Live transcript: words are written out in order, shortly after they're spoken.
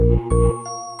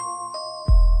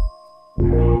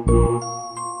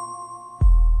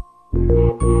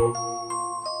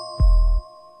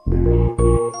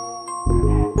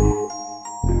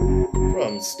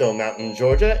Mountain,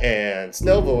 Georgia, and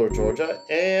Snellville, Georgia,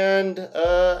 and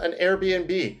an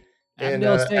Airbnb in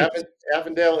Avondale Estates.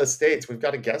 Avondale Estates. We've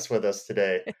got a guest with us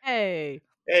today. Hey.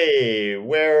 Hey,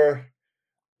 where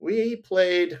we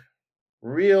played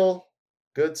real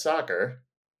good soccer.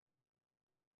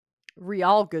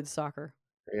 Real good soccer.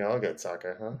 Real good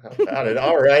soccer, huh? How about it?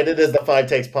 All right, it is the Five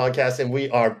Takes podcast, and we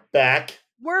are back.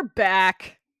 We're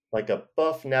back. Like a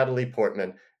buff Natalie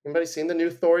Portman. Anybody seen the new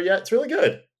Thor yet? It's really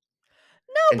good.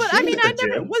 No, And but she I mean, hit the I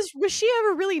never gym. was she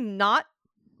ever really not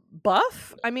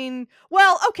buff? I mean,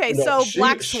 well, okay, No, so she-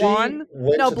 Black she Swan.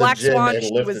 went No, to the Black gym Swan, and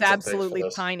she lifted was some things for absolutely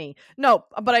this. tiny. No,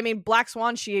 but I mean, Black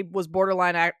Swan, she was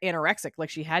borderline anorexic, like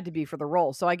she had to be for the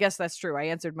role. So I guess that's true. I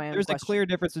answered my own There's question. a clear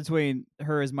difference between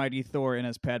her as Mighty Thor and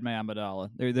as Padme Amidala.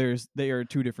 They are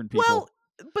two different people. Well,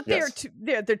 but Yes.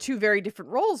 they're two very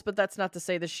different roles. But that's not to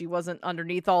say that she wasn't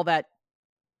underneath all that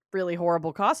really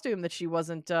horrible costume, that she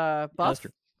wasn't buff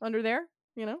true. under there.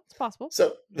 You know, it's possible.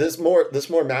 So this more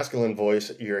masculine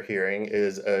voice you're hearing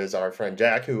is our friend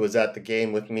Jack, who was at the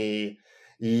game with me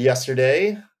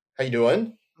yesterday. How you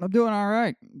doing? I'm doing all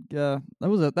right. That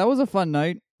was a fun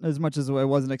night. As much as I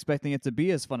wasn't expecting it to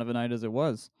be as fun of a night as it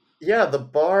was. Yeah, the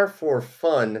bar for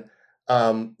fun.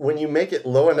 When you make it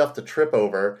low enough to trip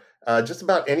over, just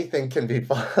about anything can be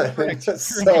fun.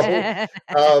 So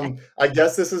I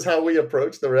guess this is how we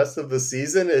approach the rest of the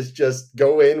season: is just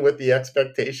go in with the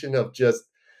expectation of just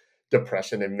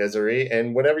depression and misery,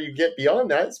 and whatever you get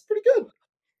beyond that, it's pretty good.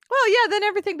 Well, yeah, then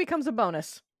everything becomes a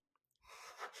bonus.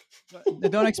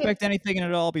 Don't expect anything and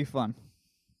it'll all be fun.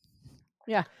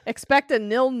 Yeah, expect a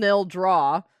 0-0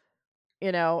 draw.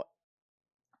 You know,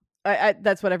 I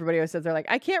that's what everybody always says. They're like,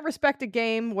 I can't respect a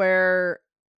game where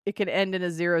it can end in a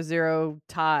 0-0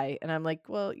 tie, and I'm like,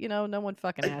 well, you know, no one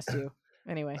fucking asked you.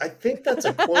 Anyway, I think that's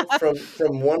a quote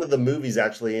from one of the movies,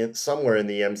 actually, somewhere in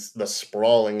the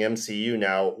sprawling MCU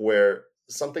now, where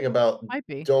something about might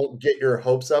be. don't get your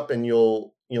hopes up and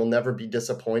you'll never be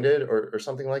disappointed, or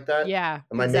something like that. Yeah,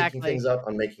 Am I exactly. making things up?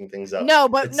 I'm making things up. No,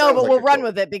 but It sounds like we'll a run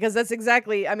quote. with it, because that's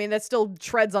exactly. I mean, that still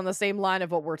treads on the same line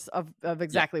of what we're of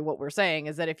exactly what we're saying,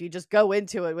 is that if you just go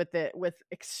into it with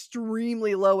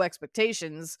extremely low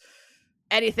expectations,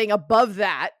 anything above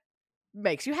that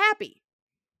makes you happy.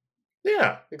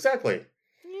 Yeah, exactly.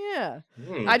 Yeah.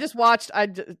 Hmm. I just watched.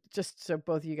 Just so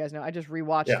both of you guys know, I just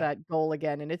rewatched Yeah. that goal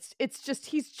again, and it's just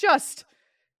he's just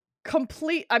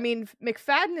complete. I mean,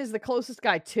 McFadden is the closest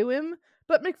guy to him,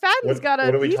 but McFadden's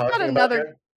What are we he's got talking about another.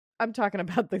 here? I'm talking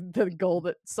about the goal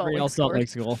that Salt Lake Salt scored.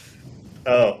 Lake's goal.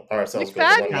 Oh, ourselves.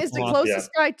 McFadden is the Hasselhoff.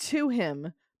 closest guy to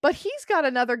him, but he's got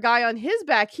another guy on his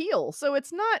back heel, so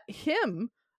it's not him.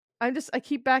 I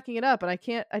keep backing it up, and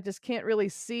I just can't really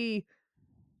see.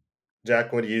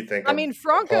 Jack, what do you think? I mean,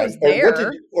 Franco's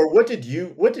there. What did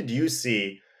you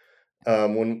see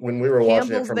when we were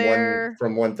watching it Campbell's there.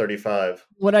 from 135?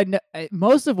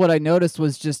 Most of what I noticed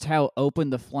was just how open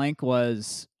the flank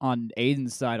was on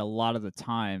Aiden's side a lot of the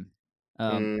time.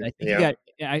 I think he got,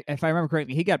 if I remember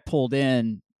correctly, he got pulled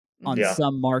in on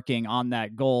some marking on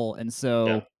that goal, and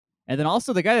so, and then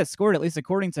also the guy that scored, at least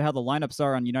according to how the lineups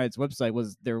are on United's website,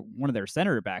 was one of their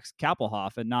center backs,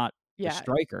 Kappelhoff, and not the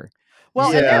striker.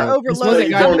 Well, and they're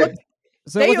overloaded.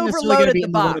 So they it wasn't necessarily going to be the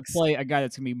in the way to box. play a guy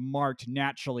that's going to be marked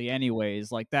naturally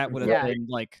anyways. Like that would have been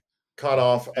like caught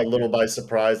off a little by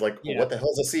surprise. Like, what the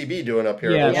hell's a CB doing up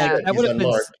here? Yeah, that would have been.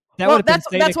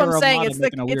 That's what I'm saying.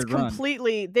 It's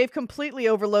completely. They've completely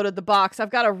overloaded the box.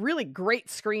 I've got a really great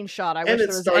screenshot. I wish there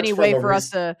was any way for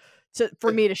us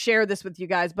for me to share this with you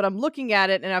guys, but I'm looking at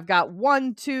it and I've got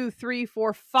 1, 2, 3,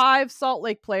 4, 5 Salt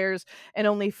Lake players and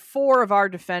only 4 of our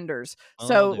defenders.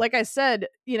 So like I said,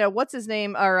 you know, what's his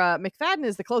name? Or McFadden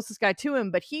is the closest guy to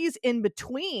him, but he's in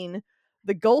between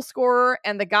the goal scorer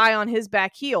and the guy on his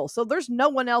back heel. So there's no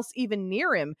one else even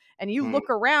near him. And you look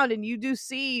around and you do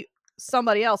see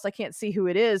somebody else. I can't see who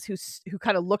it is, who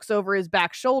kind of looks over his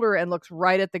back shoulder and looks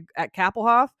right at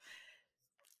Kappelhoff.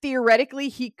 Theoretically,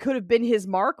 he could have been his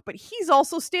mark, but he's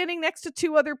also standing next to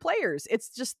 2 other players. It's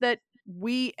just that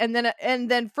and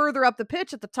then further up the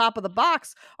pitch at the top of the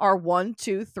box are 1,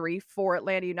 2, 3, 4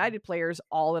 Atlanta United players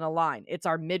all in a line. It's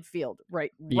our midfield,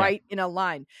 right in a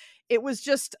line. It was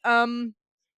just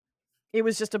it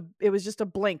was just a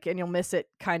blink and you'll miss it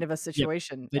kind of a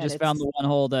situation. They just found the one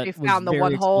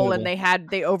hole and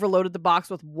they overloaded the box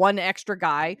with 1 extra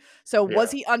guy. So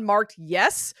was he unmarked?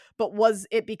 Yes. But was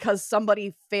it because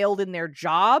somebody failed in their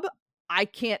job? I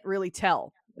can't really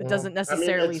tell. It doesn't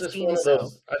necessarily seem so.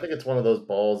 I think it's one of those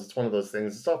balls. It's one of those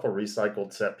things. It's off a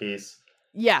recycled set piece.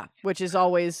 Yeah, which has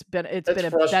always been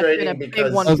frustrating a because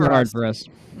big one for us. For us.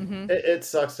 Mm-hmm. It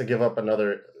sucks to give up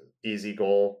another easy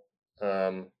goal.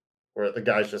 where the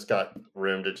guys just got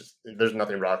room to there's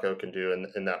nothing Rocco can do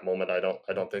in that moment. I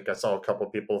don't think I saw a couple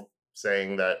people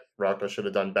saying that Rocco should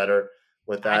have done better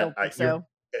with that. I don't think so.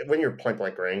 When you're point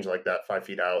blank range like that, 5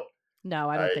 feet out, no,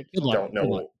 I don't think so. don't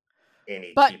know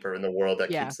any keeper in the world that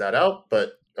keeps that out,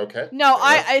 but okay. No,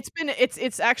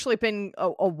 it's actually been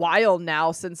a while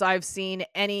now since I've seen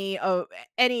any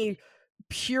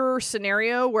pure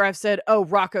scenario where I've said, "Oh,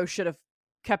 Rocco should have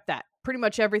kept that." Pretty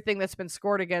much everything that's been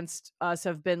scored against us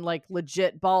have been like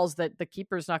legit balls that the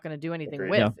keeper's not going to do anything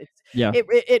with.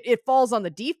 It falls on the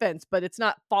defense, but it's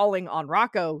not falling on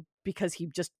Rocco because he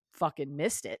just fucking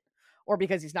missed it, or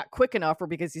because he's not quick enough, or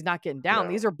because he's not getting down.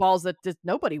 These are balls that just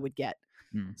nobody would get.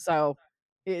 So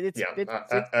it's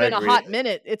been a hot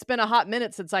minute. It's been a hot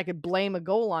minute since I could blame a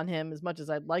goal on him as much as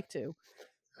I'd like to.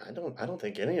 I don't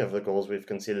think any of the goals we've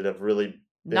conceded have really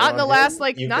been not in the last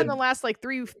in the last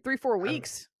 3-4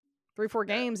 weeks. 3-4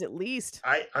 games at least.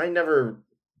 I never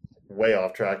way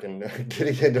off track and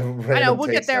getting into random. I know we'll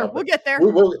get there. We'll get there.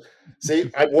 We will see.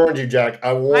 I warned you, Jack.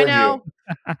 I warned you.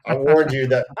 I warned you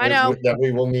that that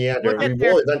we will meander. We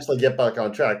will eventually get back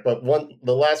on track. But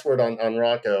the last word on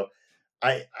Rocco,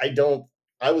 I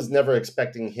was never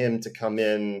expecting him to come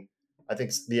in. I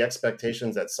think the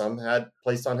expectations that some had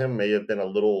placed on him may have been a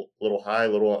little high, a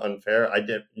little unfair. I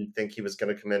didn't think he was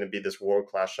going to come in and be this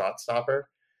world-class shot stopper.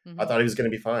 I thought he was going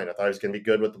to be fine. I thought he was going to be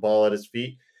good with the ball at his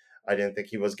feet. I didn't think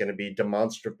he was going to be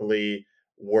demonstrably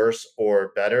worse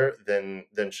or better than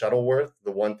Shuttleworth.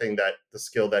 The one thing that the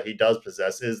skill that he does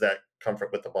possess is that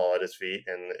comfort with the ball at his feet.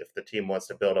 And if the team wants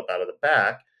to build up out of the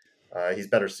back, he's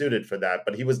better suited for that.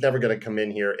 But he was never going to come in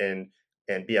here and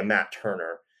be a Matt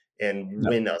Turner and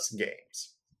win us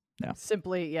games. No.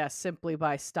 Simply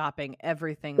by stopping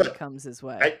everything that comes his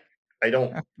way. I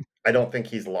don't think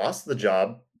he's lost the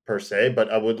job per se,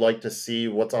 but I would like to see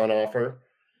what's on offer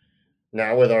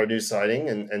now with our new signing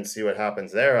and see what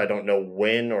happens there. I don't know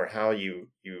when or how you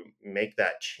make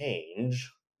that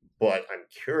change, but I'm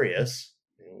curious.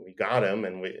 We got him,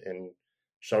 and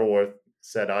Shuttleworth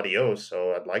said adios,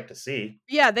 so I'd like to see.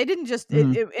 Yeah, they didn't just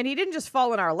and he didn't just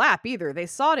fall in our lap either. They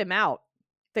sought him out.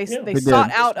 They sought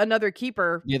out another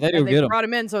keeper. Yeah, they brought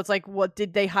him in. So it's like, what,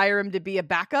 did they hire him to be a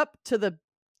backup to the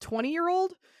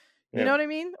 20-year-old? You know what I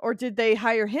mean? Or did they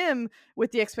hire him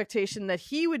with the expectation that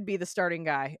he would be the starting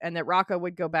guy and that Rocco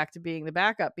would go back to being the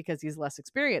backup because he's less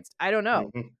experienced? I don't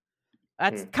know.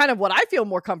 That's kind of what I feel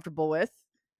more comfortable with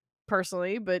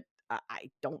personally, but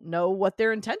I don't know what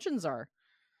their intentions are.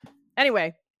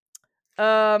 Anyway,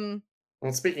 well,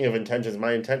 speaking of intentions,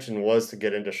 my intention was to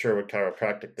get into Sherwood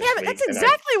Chiropractic this week. That's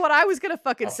exactly what I was going to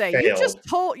fucking say.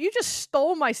 Failed. You just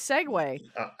stole my segue.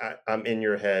 I'm in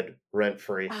your head rent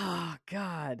free. Oh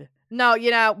God. No,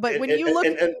 but when you look,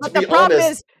 but the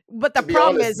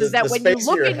problem is that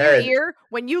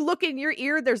when you look in your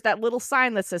ear, there's that little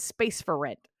sign that says space for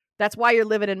rent. That's why you're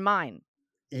living in mine.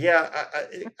 Yeah,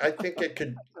 I think it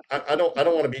could. I don't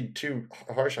want to be too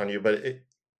harsh on you, but it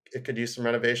could use some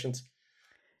renovations.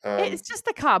 It's just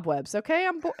the cobwebs, okay?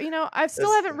 I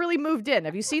still haven't really moved in.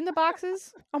 Have you seen the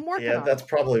boxes? I'm working on it. Yeah, that's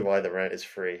probably why the rent is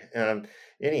free.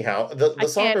 Anyhow, the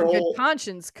soccer hole. Good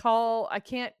conscience I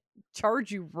can't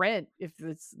charge you rent if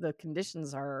the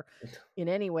conditions are in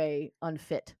any way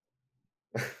unfit.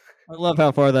 I love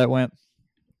how far that went.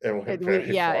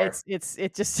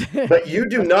 It just. But you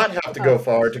do not have to go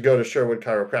far to go to Sherwood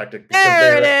Chiropractic because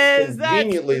there it is.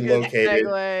 Conveniently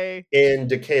located in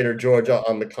Decatur, Georgia,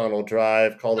 on McConnell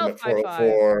Drive. Call them at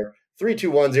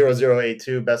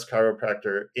 404-321-0082. Best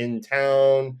chiropractor in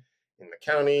town, in the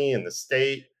county, in the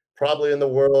state, probably in the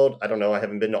world. I don't know. I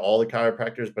haven't been to all the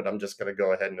chiropractors, but I'm just going to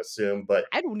go ahead and assume. But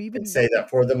I don't even say that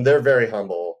for them. They're very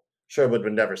humble. Sherwood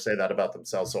would never say that about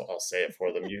themselves, so I'll say it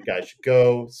for them. You guys should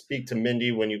go speak to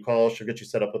Mindy when you call. She'll get you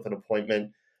set up with an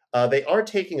appointment. They are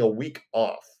taking a week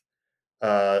off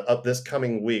up this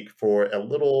coming week for a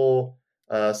little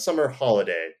summer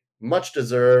holiday. Much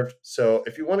deserved. So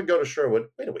if you want to go to Sherwood,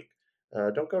 wait a week.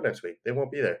 Don't go next week. They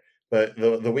won't be there. But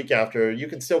the week after, you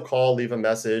can still call, leave a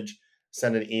message,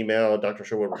 send an email. Dr.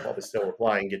 Sherwood will probably still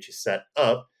reply and get you set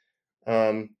up.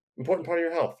 Important part of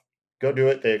your health. Go do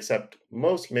it. They accept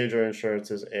most major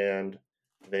insurances, and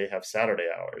they have Saturday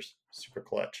hours. Super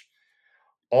clutch.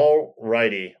 All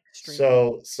righty.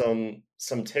 So some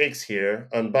takes here.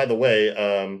 By the way,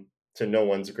 to no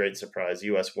one's great surprise,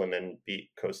 U.S. women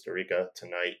beat Costa Rica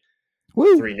tonight,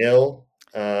 3-0.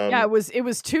 It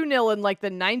was 2-0 in like the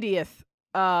 90th.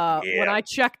 When I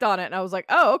checked on it, and I was like,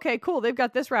 "Oh, okay, cool. They've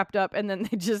got this wrapped up." And then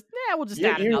they just, we'll just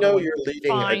add another one. You're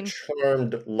leading a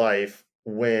charmed life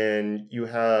when you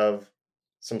have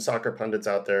some soccer pundits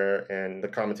out there and the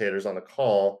commentators on the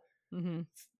call,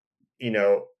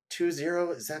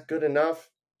 2-0. Is that good enough?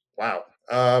 Wow.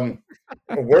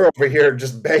 We're over here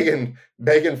just begging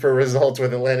for results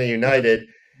with Atlanta United.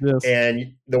 Yes.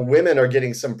 And the women are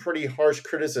getting some pretty harsh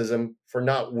criticism for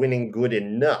not winning good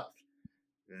enough.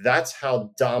 That's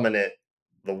how dominant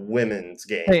the women's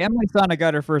game. Hey, Emily Sana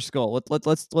got her first goal.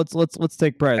 Let's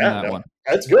take pride in that one.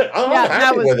 That's good. I'm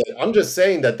happy with it. I'm just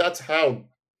saying that's how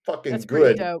fucking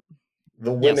good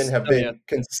the women have been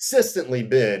consistently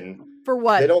been. For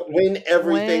what? They don't win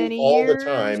everything all the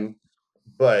time,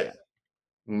 but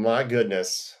my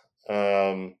goodness.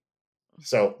 So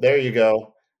there you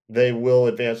go. They will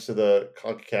advance to the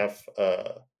CONCACAF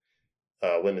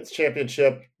Women's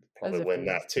Championship. Probably win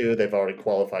that too. They've already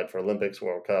qualified for Olympics,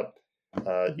 World Cup.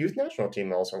 Youth national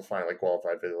team also finally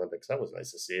qualified for the Olympics. That was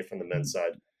nice to see from the men's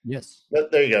side. Yes.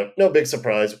 But there you go. No big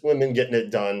surprise. Women getting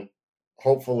it done,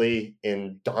 hopefully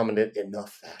in dominant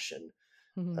enough fashion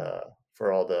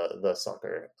for all the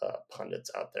soccer pundits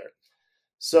out there.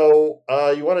 So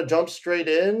you want to jump straight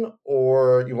in,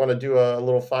 or you want to do a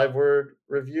little 5-word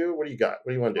review? What do you got?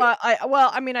 What do you want to do?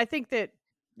 I think that,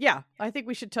 I think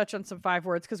we should touch on some 5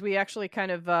 words because we actually kind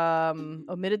of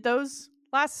omitted those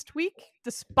last week,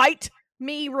 despite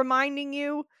me reminding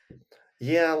you.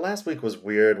 Yeah, last week was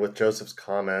weird with Joseph's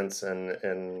comments,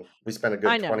 and we spent a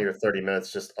good 20 or 30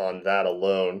 minutes just on that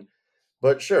alone.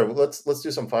 But sure, let's do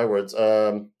some 5 words.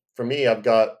 For me, I've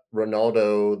got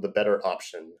Ronaldo, the better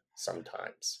option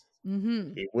sometimes.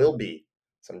 Mm-hmm. He will be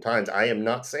sometimes. I am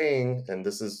not saying, and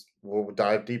we'll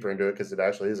dive deeper into it because it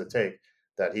actually is a take,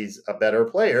 that he's a better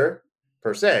player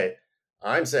per se.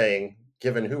 I'm saying,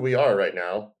 given who we are right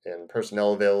now and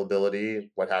personnel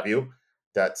availability, what have you,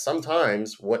 that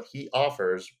sometimes what he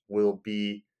offers will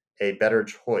be a better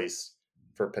choice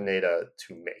for Pineda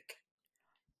to make.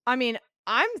 I mean,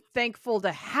 I'm thankful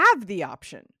to have the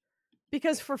option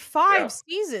because for 5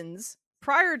 seasons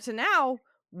prior to now,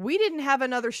 we didn't have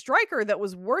another striker that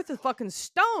was worth a fucking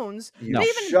stones. You to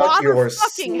even bother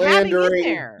fucking having in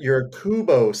there. Your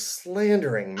Kubo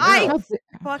slandering mouth.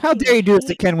 How dare you do it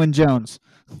to Kenwyne Jones?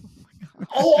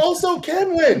 Oh, also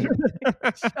Kenwyne.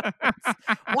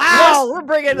 Wow, we're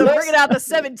bringing out the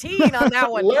 17 on that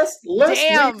one. Lest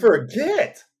we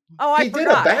forget. Oh, I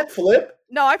forgot. Did a backflip.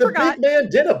 No, I forgot. The big man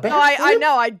did a backflip. No, I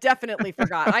know. I definitely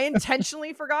forgot. I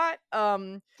intentionally forgot.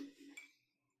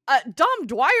 Dom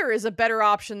Dwyer is a better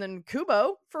option than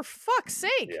Kubo, for fuck's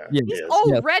sake. Yeah, he's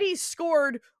already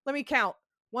scored, let me count,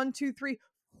 1, 2, 3,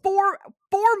 4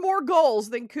 more goals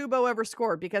than Kubo ever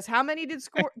scored, because how many did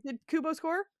Kubo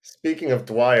score? Speaking of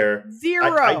Dwyer,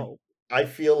 0. I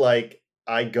feel like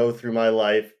I go through my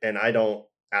life and I don't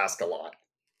ask a lot.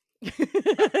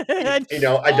 I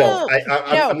don't.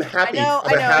 I'm happy.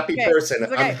 I'm a happy person.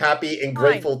 Okay. I'm happy and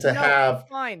grateful to have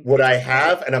what I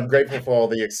have, and I'm grateful for all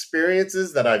the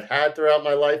experiences that I've had throughout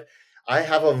my life. I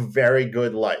have a very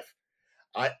good life.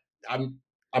 I'm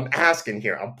asking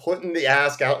here. I'm putting the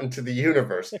ask out into the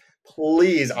universe.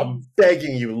 Please, I'm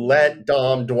begging you, let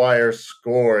Dom Dwyer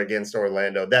score against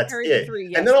Orlando. That's it.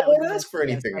 And then I won't ask for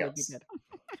anything else.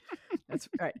 That's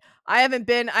right. I haven't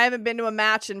been to a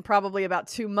match in probably about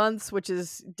 2 months, which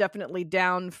is definitely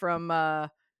down from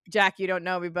Jack. You don't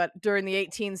know me, but during the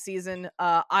 18 season,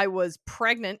 I was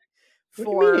pregnant. What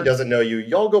do you mean he doesn't know you?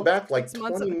 Y'all go back like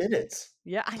 20 minutes.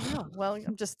 Yeah, I know. Well,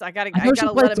 I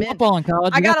gotta let him in.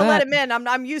 I gotta let him in.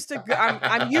 I'm used to.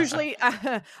 I'm usually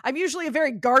I'm usually a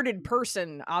very guarded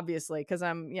person, obviously, because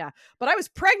But I was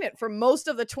pregnant for most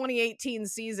of the 2018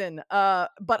 season.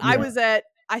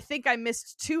 I think I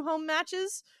missed 2 home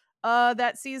matches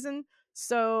that season.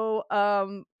 So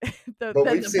but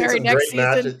we've seen some great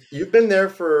matches. You've been there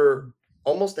for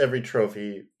almost every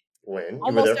trophy win.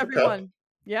 Almost every one.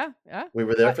 Yeah. We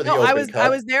were there for the Open Cup. I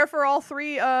was there for all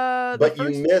 3. But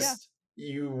you missed.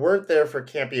 You weren't there for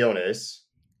Campeones.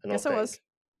 Yes, I was.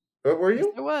 Or were you?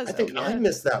 Yes, I was. I think I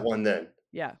missed that one then.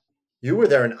 Yeah. You were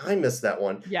there and I missed that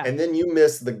one. Yeah. And then you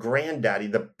missed the granddaddy,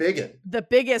 the biggin. The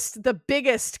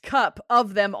biggest cup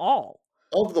of them all.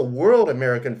 Of the World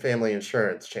American Family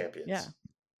Insurance Champions. Yeah.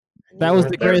 That was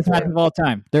the greatest match of all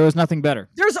time. There was nothing better.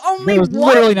 There's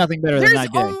literally nothing better than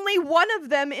that game. There's only one of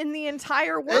them in the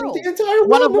entire world. And the entire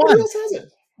world. Nobody else has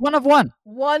it. One of one.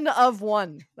 One of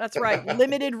one. That's right.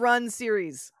 Limited run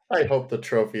series. I hope the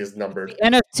trophy is numbered.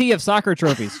 NFT of soccer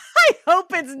trophies. I hope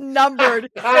it's numbered.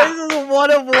 This is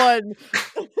one of one.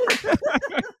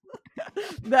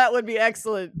 That would be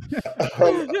excellent.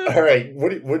 All right.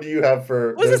 What do you have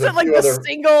for? Was this like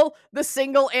the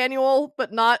single annual,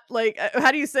 but not like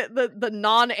how do you say the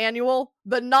non-annual?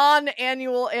 The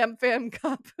non-annual AmFam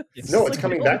Cup. No, it's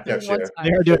coming back next year.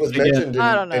 It was mentioned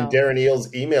in Darren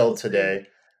Eel's email today.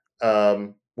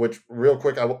 which real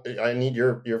quick, I need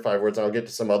your 5 words, and I'll get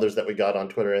to some others that we got on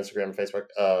Twitter, Instagram, and Facebook.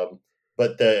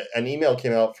 But an email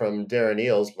came out from Darren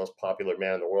Eales, most popular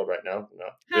man in the world right now.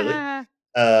 Not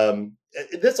really.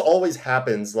 This always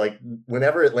happens. Like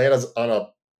whenever Atlanta's on a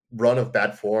run of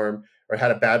bad form or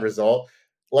had a bad result,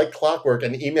 like clockwork,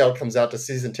 an email comes out to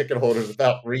season ticket holders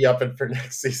about re-upping for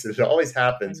next season. It always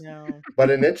happens. But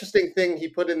an interesting thing he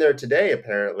put in there today,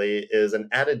 apparently, is an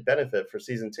added benefit for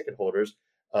season ticket holders.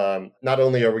 Not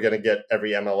only are we going to get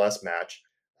every MLS match,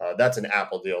 that's an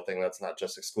Apple deal thing. That's not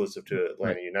just exclusive to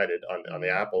Atlanta United on the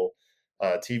Apple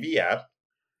TV app,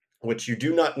 which you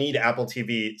do not need Apple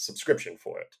TV subscription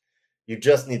for it. You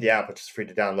just need the app, which is free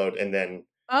to download, and then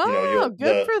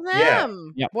good for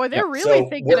them. Yeah. Boy, they're really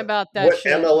thinking about that. What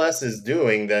MLS is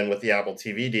doing then with the Apple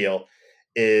TV deal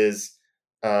is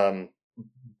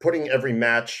putting every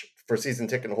match for season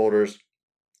ticket holders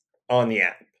on the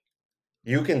app.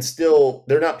 You can still,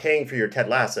 they're not paying for your Ted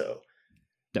Lasso.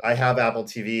 Yep. I have Apple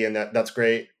TV, and that's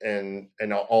great, and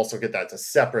I'll also get that. It's a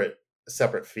separate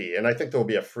fee, and I think there will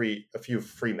be a few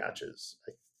free matches,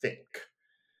 I think,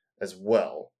 as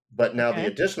well. But now the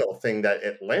additional thing that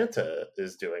Atlanta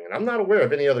is doing, and I'm not aware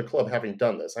of any other club having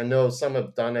done this. I know some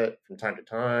have done it from time to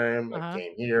time, a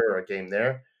game here or a game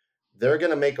there. They're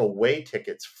going to make away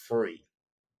tickets free.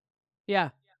 Yeah,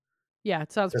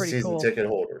 it sounds pretty cool. Season ticket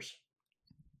holders,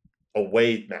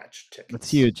 away match tickets.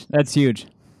 That's huge.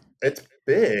 It's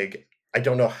big. I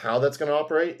don't know how that's going to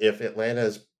operate. If Atlanta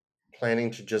is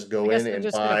planning to just go in and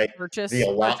buy the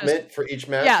allotment for each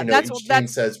match. Yeah, each team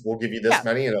says we'll give you this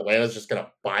many, and Atlanta's just going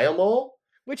to buy them all.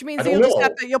 Which means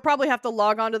you'll probably have to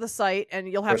log onto the site, and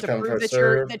you'll have to prove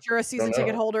that you're a season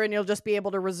ticket holder, and you'll just be able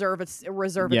to reserve a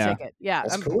ticket. Yeah,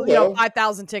 that's cool,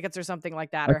 5,000 tickets or something like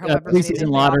that, or however. Preseason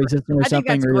lottery system or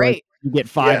something. That's great. You get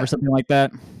 5 or something like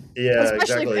that. Yeah,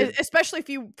 especially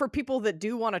for people that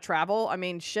do want to travel. I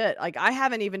mean, shit. Like I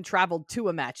haven't even traveled to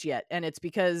a match yet, and it's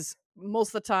because most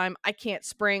of the time I can't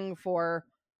spring for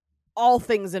all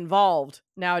things involved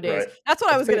nowadays. Right. That's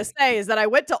what I was going to say, is that I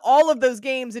went to all of those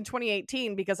games in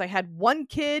 2018 because I had one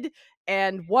kid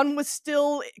and one was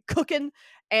still cooking,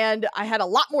 and I had a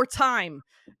lot more time.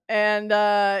 And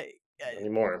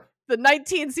anymore. The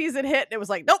 19 season hit, and it was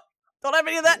like, nope, don't have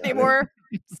any of that anymore.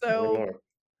 So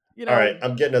all right,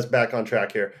 I'm getting us back on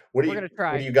track here. What do you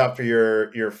got for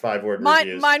your 5-word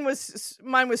reviews?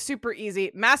 Mine was super easy.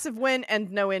 Massive win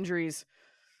and no injuries.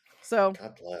 So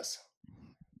God bless.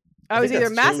 I was either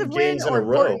massive win or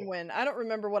important win. I don't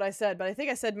remember what I said, but I think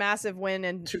I said massive win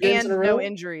and no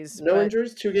injuries. No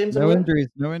injuries. 2 games in a row. No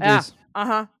injuries.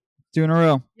 Yeah. 2 in a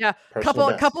row. Yeah,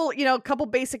 couple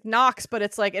basic knocks, but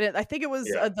it's like, and I think it was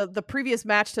the previous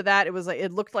match to that. It was like,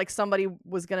 it looked like somebody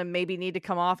was gonna maybe need to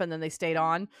come off, and then they stayed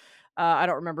on. I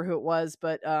don't remember who it was,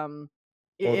 but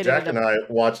Jack and I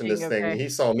watching this thing, he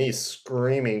saw me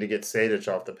screaming to get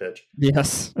Sejdic off the pitch.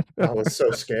 Yes, I was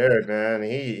so scared, man.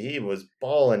 He was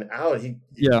balling out. He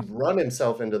run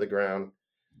himself into the ground.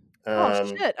 Oh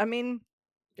shit! I mean.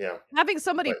 Yeah. Having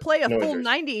somebody play a full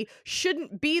 90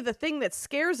 shouldn't be the thing that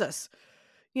scares us.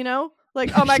 You know?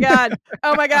 Like, oh my God,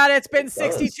 it's been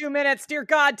 62 minutes. Dear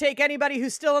God, take anybody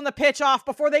who's still on the pitch off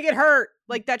before they get hurt.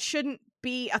 Like, that shouldn't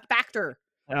be a factor.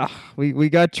 We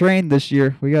got trained this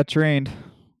year. We got trained.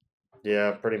 Yeah,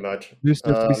 pretty much. New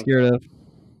stuff to be scared of.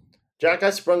 Jack,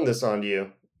 I sprung this on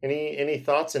you. Any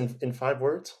thoughts in 5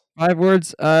 words? 5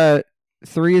 words. 3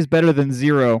 is better than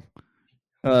 0.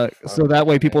 So that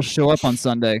way people show up on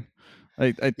Sunday.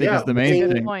 I think is the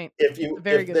main thing. Point. If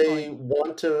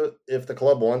the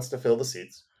club wants to fill the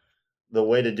seats, the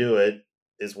way to do it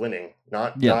is winning,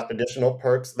 not additional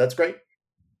perks. That's great.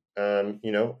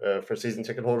 For season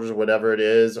ticket holders or whatever it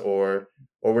is, or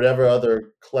whatever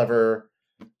other clever,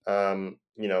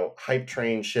 hype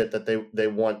train shit that they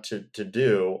want to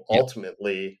do.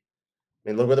 Ultimately, I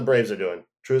mean, look what the Braves are doing.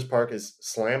 Truist Park is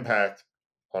slam packed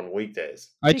on weekdays.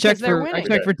 I checked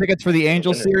for tickets for the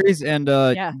Angels series, and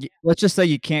let's just say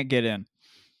you can't get in.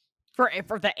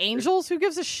 For the Angels? Who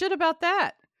gives a shit about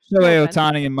that? Shohei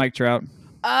Ohtani and Mike Trout.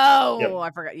 Oh,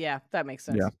 I forgot. Yeah, that makes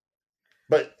sense. Yeah.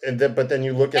 But then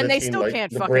you look at they still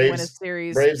can't fucking win a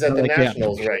series. Braves at the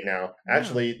Nationals right now.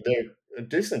 Actually, they're a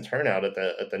decent turnout at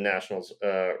the Nationals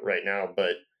right now.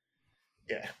 But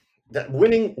yeah, that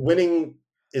winning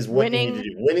is what you need to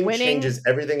do. Winning changes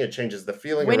everything. It changes the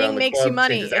feeling. Winning makes club, you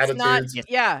money. It's attitudes. not.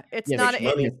 Yeah, it's not.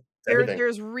 Money,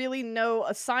 there's really no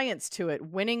science to it.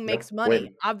 Winning makes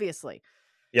money. Obviously.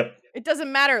 Yep. It doesn't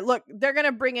matter. Look, they're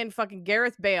gonna bring in fucking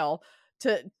Gareth Bale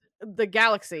to the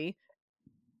Galaxy,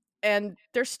 and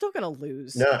they're still gonna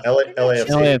lose. No,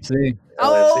 LAFC.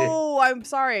 Oh, I'm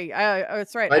sorry.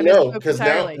 That's right. I know, because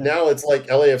now it's like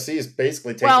LAFC is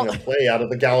basically taking a play out of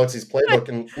the Galaxy's playbook,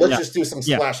 and let's just do some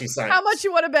splashy science. How much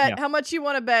you want to bet? How much you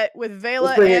want to bet with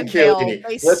Vela and Bale?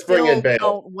 Let's bring in Bale.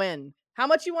 Don't win. How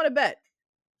much you want to bet?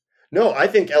 No, I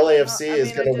think LAFC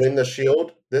is going to win the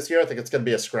Shield this year. I think it's going to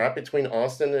be a scrap between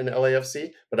Austin and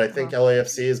LAFC, but I think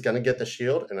LAFC is going to get the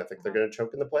Shield, and I think they're going to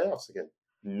choke in the playoffs again.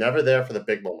 Never there for the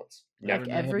big moments. Like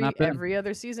every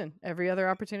other season, every other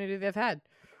opportunity they've had.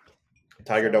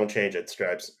 Tiger, don't change it,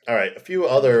 Stripes. All right, a few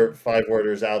other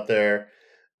 5-worders out there.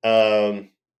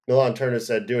 Milan Turner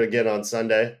said, "Do it again on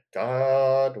Sunday."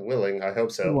 God willing, I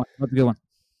hope so. That's a good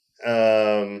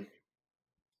one.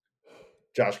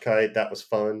 Josh Kite, that was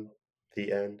fun.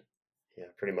 The end. Yeah,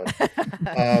 pretty much.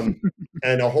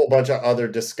 And a whole bunch of other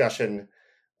discussion,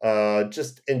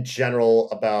 just in general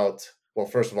about. Well,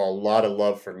 first of all, a lot of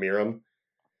love for Miram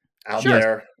out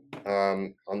there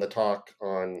on the talk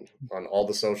on all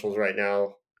the socials right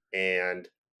now. And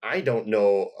I don't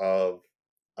know of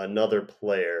another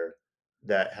player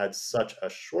that had such a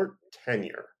short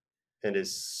tenure and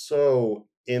is so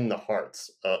in the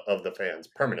hearts of the fans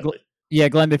permanently. Yeah,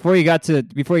 Glenn, before you got to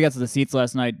the seats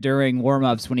last night during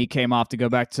warmups, when he came off to go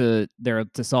back to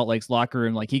Salt Lake's locker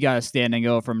room, like he got a standing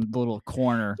O from the little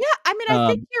corner. Yeah, I mean, I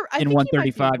think you're in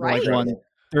 135 to like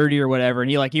 130 or whatever, and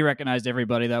he recognized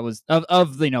everybody that was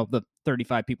of the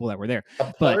 35 people that were there.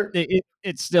 But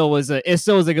it still was a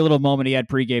good little moment he had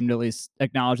pregame to at least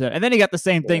acknowledge that, and then he got the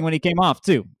same thing when he came off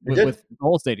too with the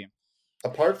whole stadium.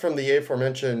 Apart from the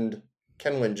aforementioned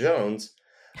Kenwyne Jones,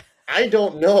 I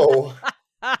don't know.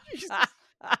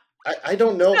 I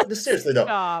don't know. Seriously,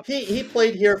 though. He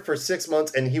played here for 6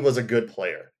 months, and he was a good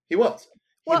player. He was.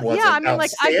 He wasn't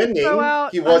outstanding.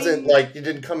 He wasn't he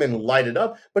didn't come in and light it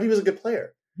up, but he was a good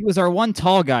player. He was our one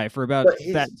tall guy for about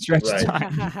that stretch of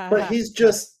time. But he's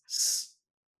just,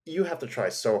 you have to try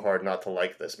so hard not to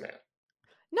like this man.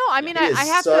 No, I mean, he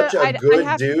is such a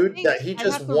good dude that he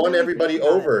just won everybody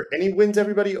over, and he wins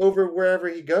everybody over wherever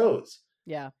he goes.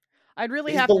 Yeah. I'd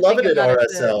really He's have beloved to at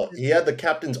RSL. He had the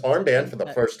captain's armband for the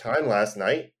first time last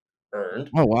night. Earned.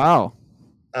 Oh wow.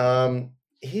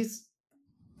 He's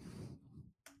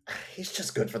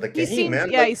just good for the game, man.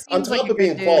 Yeah, on top of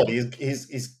being quality,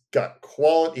 he's got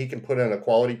quality. He can put in a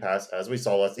quality pass, as we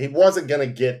saw last. He wasn't going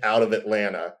to get out of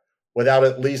Atlanta without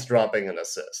at least dropping an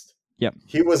assist. Yep.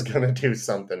 He was going to do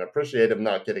something. Appreciate him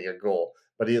not getting a goal,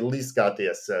 but he at least got the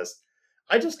assist.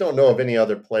 I just don't know of any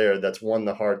other player that's won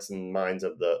the hearts and minds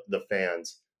of the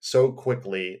fans so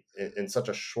quickly in such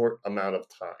a short amount of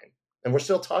time. And we're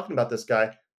still talking about this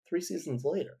guy 3 seasons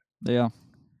later. Yeah.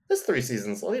 That's 3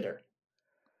 seasons later.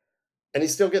 And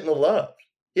he's still getting the love.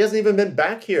 He hasn't even been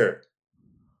back here.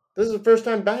 This is the first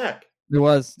time back. It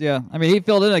was, yeah. I mean, he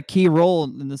filled in a key role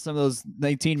in some of those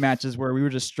 19 matches where we were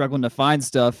just struggling to find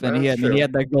stuff, and he had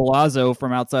that golazo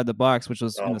from outside the box, which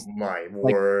was my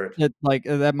word! That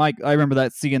I remember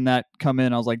seeing that come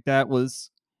in. I was like, that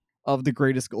was of the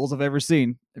greatest goals I've ever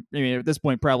seen. I mean, at this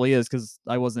point, probably is because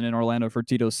I wasn't in Orlando for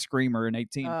Tito's screamer in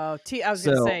 18. Oh, I was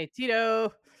gonna say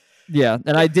Tito. Yeah,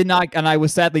 and I did not, and I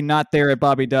was sadly not there at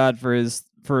Bobby Dodd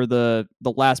for the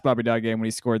last Bobby Dodd game when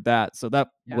he scored that. So that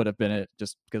would have been it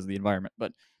just because of the environment.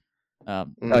 But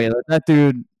that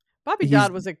dude, Bobby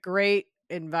Dodd was a great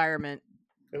environment.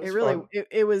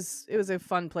 It was a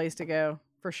fun place to go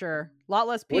for sure. A lot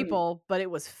less people, but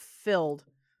it was filled.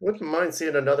 Wouldn't mind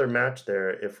seeing another match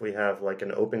there if we have like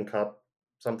an Open Cup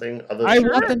something. I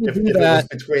want them to do that.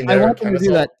 I want them to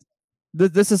do that.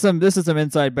 This is some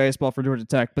inside baseball for Georgia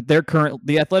Tech, but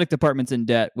the athletic department's in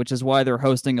debt, which is why they're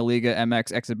hosting a Liga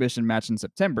MX exhibition match in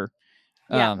September.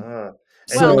 Yeah. And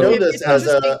you know this as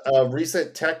a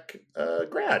recent Tech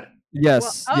grad.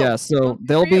 Yes. So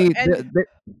they'll be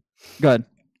good.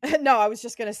 No, I was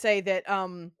just going to say that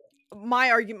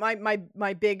my argument,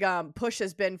 my big push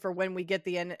has been for when we get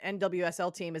the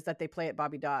NWSL team is that they play at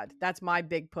Bobby Dodd. That's my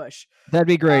big push. That'd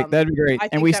be great.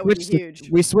 And we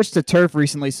switched to turf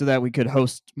recently so that we could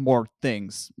host more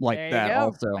things like that.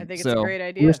 Also, I think it's a great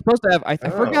idea. We were supposed to have. I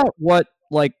forgot what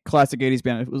classic 80s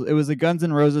band. It was a Guns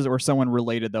N' Roses or someone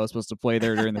related that was supposed to play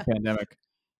there during the pandemic.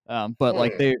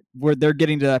 But they're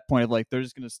getting to that point of they're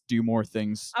just gonna do more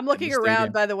things. I'm looking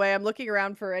around, by the way. I'm looking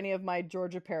around for any of my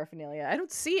Georgia paraphernalia. I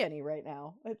don't see any right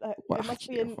now. It must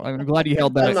be I'm glad you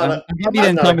held that.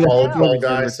 I'm not a college ball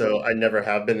guy, so I never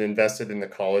have been invested in the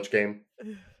college game.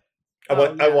 I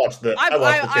watched the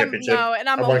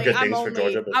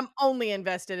championship. I'm only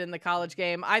invested in the college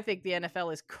game. I think the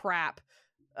NFL is crap.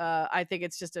 I think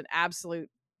it's just an absolute.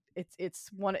 It's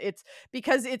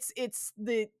because it's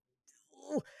the.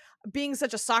 Being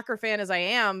such a soccer fan as I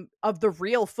am of the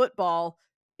real football,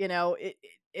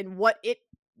 and what it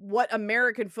what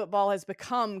American football has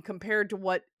become compared to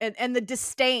what and the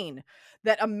disdain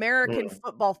that American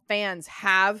football fans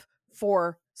have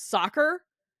for soccer.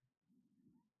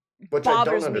 Which I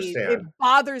don't understand. It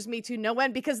bothers me to no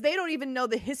end because they don't even know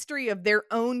the history of their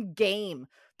own game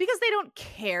because they don't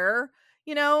care,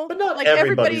 you know. But not like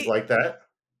everybody's like that.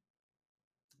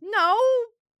 No,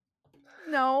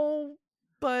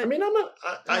 but I mean, I'm not.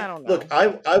 I don't know. Look,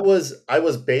 I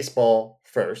was baseball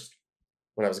first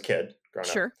when I was a kid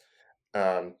growing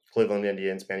up. Cleveland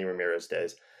Indians, Manny Ramirez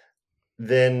days.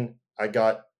 Then I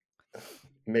got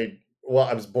made. Well,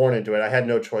 I was born into it. I had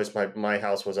no choice. My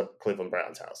house was a Cleveland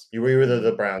Browns house. You were either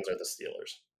the Browns or the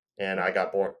Steelers, and I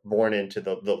got born into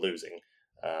the losing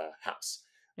house.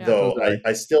 Yeah. Though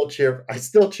I still cheer. I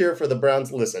still cheer for the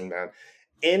Browns. Listen, man,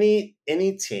 any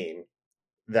team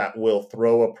that will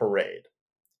throw a parade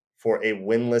for a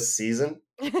winless season,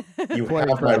 you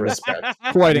have my respect.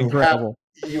 Quite incredible.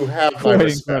 You have my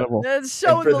respect. That's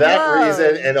showing and for that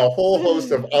reason and a whole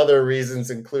host of other reasons,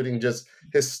 including just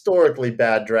historically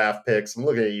bad draft picks. I'm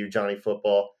looking at you, Johnny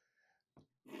Football.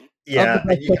 Yeah,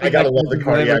 I gotta love the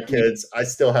Cardiac Kids. I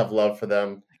still have love for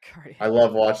them. I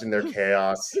love watching their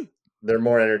chaos. They're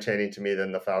more entertaining to me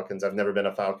than the Falcons. I've never been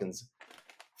a Falcons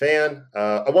fan.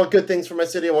 I want good things for my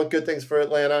city. I want good things for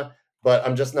Atlanta, but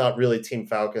I'm just not really Team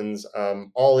Falcons.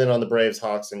 All in on the Braves,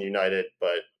 Hawks, and United,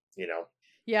 but you know.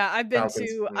 Yeah, I've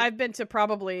been to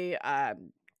probably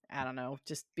I don't know,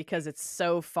 just because it's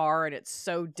so far and it's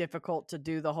so difficult to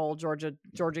do the whole Georgia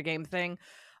game thing.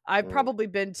 I've probably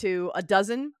been to a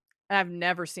dozen. And I've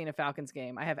never seen a Falcons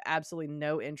game. I have absolutely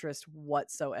no interest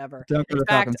whatsoever. Don't go to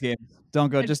Falcons games. Don't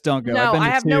go. Just don't go. No, I've been to I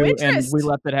have no interest. And we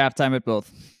left at halftime at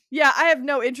both. Yeah, I have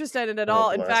no interest in it at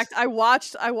all. In fact, I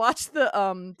watched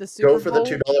the Super Bowl. Go for the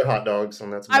 $2 hot dogs,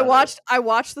 and that's. I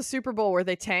watched the Super Bowl where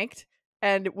they tanked.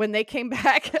 And when they came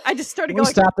back, I just started going.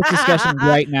 Stop this discussion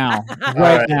right now.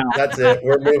 Right now. That's it.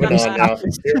 We're moving on now.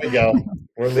 Here we go.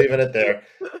 We're leaving it there.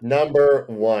 Number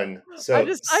 1. So I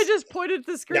just pointed at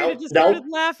the screen and just started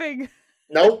laughing.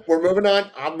 Nope, we're moving on.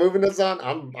 I'm moving this on.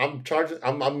 I'm charging.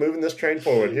 I'm moving this train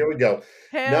forward. Here we go.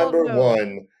 Number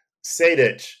 1,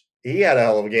 Sadich. He had a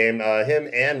hell of a game. Him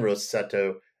and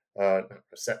Rossetto.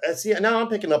 See, now I'm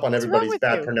picking up on everybody's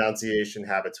bad pronunciation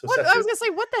habits. I was gonna say,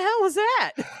 what the hell was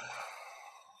that?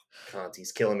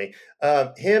 Conti's killing me.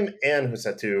 Him and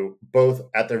Rossetto both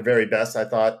at their very best. I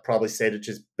thought probably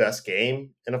Sadich's best game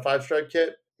in a 5-strike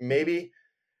kit, maybe.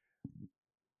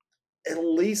 At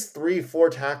least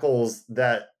 3-4 tackles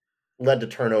that led to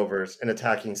turnovers and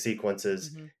attacking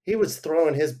sequences. Mm-hmm. He was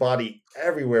throwing his body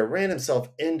everywhere, ran himself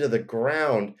into the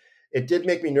ground. It did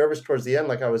make me nervous towards the end,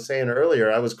 like I was saying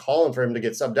earlier. I was calling for him to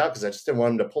get subbed out because I just didn't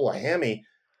want him to pull a hammy.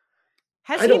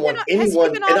 I don't want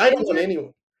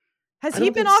anyone. Has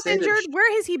he been off injured?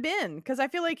 Where has he been? Because I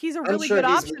feel like he's a really good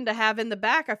option to have in the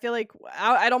back. I feel like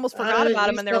I'd almost forgot about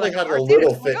him, and they're like, had a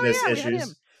little fitness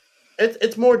issues.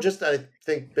 It's more just, I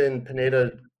think, been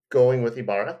Pineda going with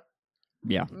Ibarra.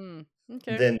 Yeah.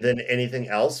 Okay. Than anything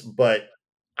else. But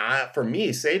for me,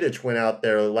 Sadich went out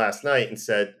there last night and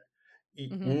said,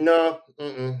 no,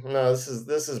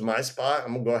 this is my spot.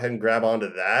 I'm going to go ahead and grab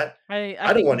onto that.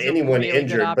 I don't want anyone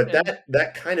injured, but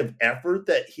that kind of effort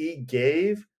that he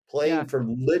gave playing for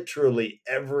literally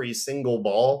every single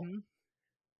ball,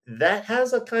 that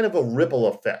has a kind of a ripple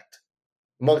effect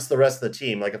amongst the rest of the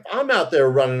team. Like if I'm out there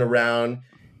running around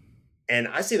and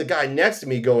I see the guy next to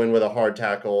me go in with a hard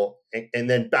tackle and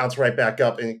then bounce right back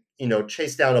up and,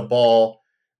 chase down a ball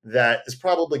that is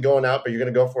probably going out, but you're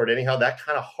going to go for it anyhow. That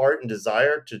kind of heart and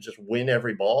desire to just win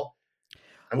every ball.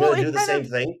 I'm going to do the same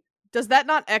thing. Does that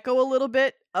not echo a little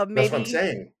bit of maybe That's what I'm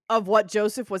saying. Of what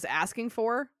Joseph was asking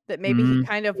for? That maybe he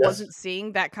kind of wasn't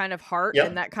seeing that kind of heart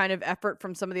and that kind of effort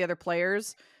from some of the other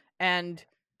players. And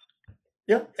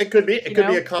yeah, it could be. It could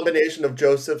be a combination of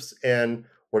Joseph's and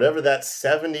whatever that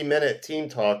 70-minute team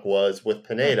talk was with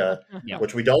Pineda,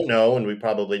 which we don't know and we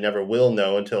probably never will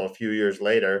know until a few years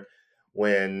later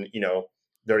when,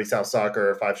 Dirty South Soccer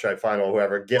or 5-Strike Final,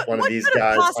 whoever, get one of these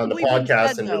guys on the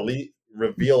podcast and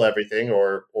reveal everything,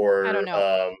 or I don't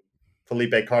know.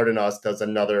 Felipe Cardenas does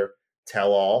another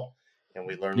tell-all and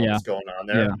we learn what's going on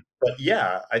there.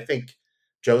 Yeah. But I think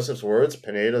Joseph's words,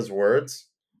 Pineda's words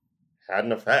had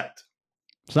an effect.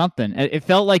 Something. It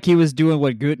felt like he was doing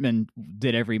what Gutman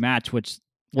did every match, which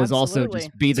was also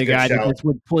just be the guy that just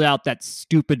would pull out that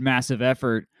stupid massive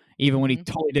effort, even when he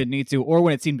totally didn't need to, or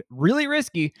when it seemed really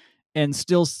risky, and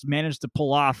still managed to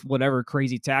pull off whatever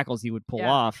crazy tackles he would pull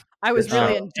off. I was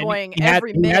really enjoying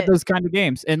every minute. He had those kind of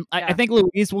games. And I think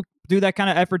Luis will do that kind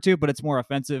of effort too, but it's more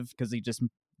offensive because he just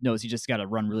knows he just got to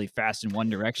run really fast in one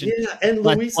direction. Yeah, and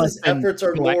Luis's efforts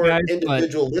are more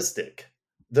individualistic.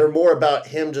 they're more about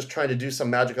him just trying to do some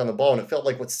magic on the ball. And it felt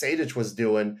like what Sejdic was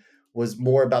doing was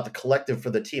more about the collective for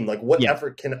the team. Like, what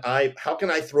effort how can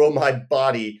I throw my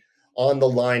body on the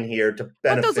line here to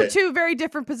benefit? But those are two very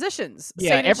different positions.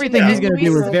 Yeah, everything he's going to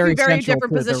do is very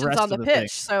different positions on the pitch. Thing.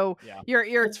 So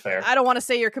you're That's fair. I don't want to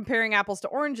say you're comparing apples to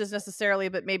oranges necessarily,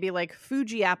 but maybe like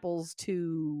Fuji apples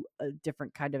to a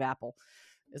different kind of apple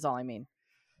is all I mean.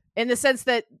 In the sense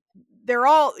that they're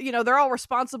all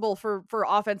responsible for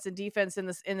offense and defense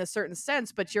in a certain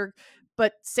sense, but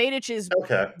Sejdic's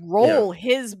role,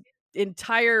 his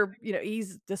entire,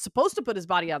 he's supposed to put his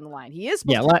body on the line. He is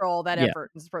supposed to throw all that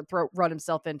effort and run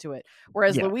himself into it.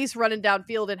 Whereas Luis running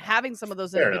downfield and having some of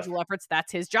those individual efforts,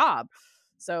 that's his job.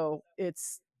 So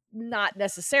it's not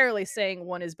necessarily saying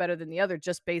one is better than the other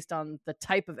just based on the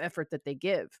type of effort that they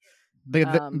give.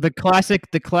 The classic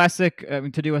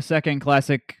to do a second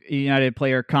classic United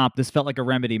player comp, this felt like a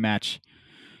Remedy match.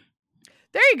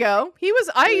 There you go.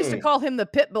 I used to call him the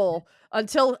Pitbull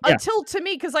until to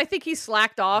me, because I think he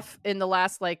slacked off in the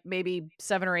last like maybe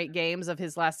 7 or 8 games of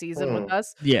his last season with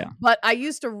us. Yeah. But I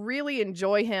used to really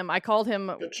enjoy him. I called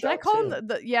him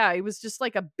he was just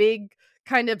like a big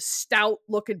kind of stout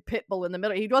looking pit bull in the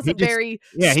middle. He wasn't he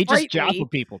just jostled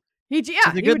with people. He's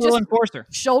a good little enforcer.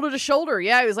 Shoulder to shoulder.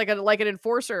 Yeah, he was like an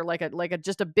enforcer, like a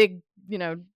just a big,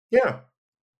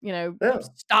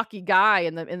 stocky guy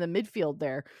in the midfield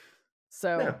there.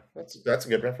 So that's a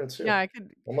good reference too. Yeah, I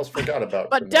could almost forgot about,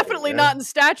 but definitely not in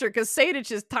stature because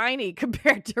Sejdic is tiny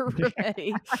compared to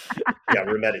Remedy. Yeah,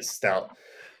 Remedi's stout.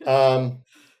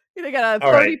 They got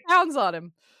 30 pounds on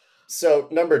him. So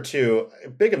number 2,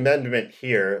 big amendment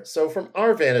here. So from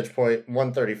our vantage point,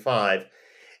 135,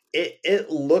 it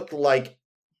looked like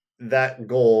that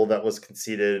goal that was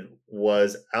conceded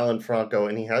was Alan Franco,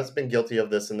 and he has been guilty of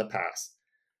this in the past,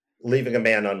 leaving a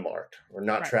man unmarked or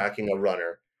not tracking a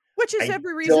runner. Which is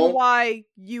every reason why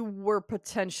you were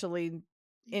potentially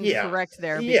incorrect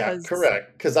there. Because... Yeah,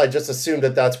 correct. Because I just assumed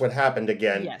that that's what happened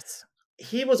again. Yes.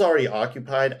 He was already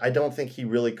occupied. I don't think he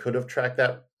really could have tracked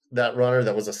that runner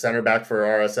that was a center back for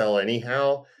RSL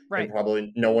anyhow. Right. And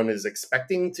probably no one is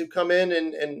expecting to come in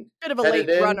and bit of a late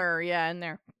runner, in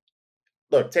there.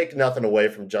 Look, take nothing away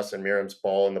from Justin Meram's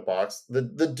ball in the box. The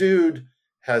dude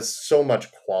has so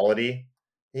much quality.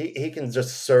 He can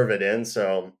just serve it in,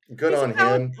 so good on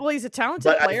him. Well, he's a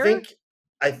talented player.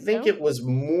 I think it was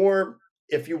more,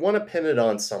 if you want to pin it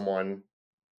on someone,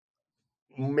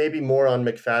 maybe more on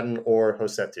McFadden or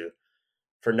Rossetto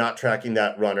for not tracking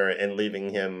that runner and leaving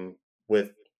him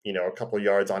with, a couple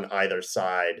yards on either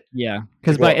side. Yeah,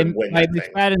 because by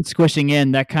McFadden squishing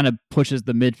in, that kind of pushes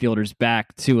the midfielders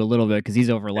back too a little bit because he's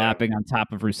overlapping on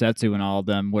top of Rossetto and all of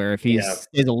them, where if he's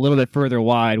a little bit further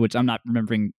wide, which I'm not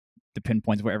remembering the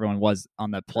pinpoints where everyone was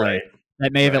on that play,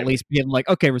 that may have at least been like,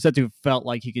 okay, Rossetto felt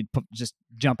like he could just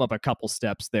jump up a couple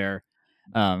steps there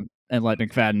and let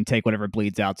McFadden take whatever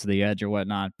bleeds out to the edge or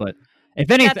whatnot. But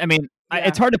if anything,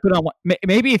 it's hard to put on.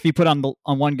 Maybe if you put on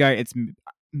one guy, it's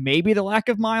maybe the lack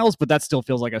of miles, but that still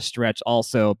feels like a stretch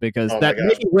also because that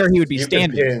may be where he would be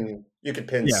standing. You could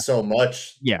pin so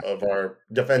much of our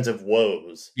defensive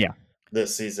woes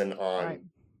this season on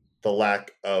the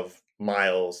lack of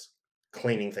miles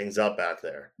cleaning things up back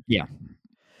there. Yeah.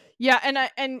 Yeah,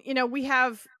 and we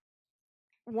have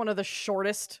one of the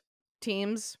shortest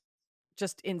teams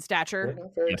just in stature. We're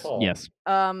not very tall. Yes.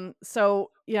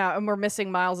 So and we're missing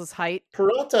Miles's height.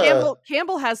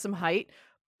 Campbell has some height.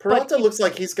 Peralta looks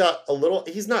like he's got a little.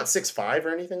 He's not 6'5" or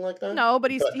anything like that. No,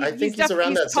 but I think he's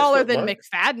around that taller than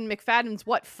McFadden. McFadden's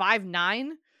what,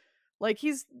 5'9"? Like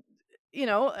he's,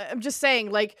 I'm just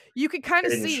saying, like you could kind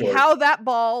of see how that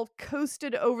ball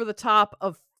coasted over the top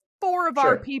of 4 of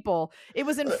our people. It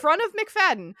was in front of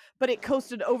McFadden, but it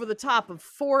coasted over the top of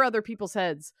 4 other people's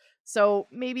heads. So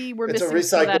maybe we're missing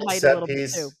some of that height a little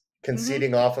bit too.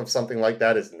 Conceding off of something like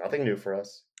that is nothing new for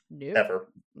us. Nope. Ever.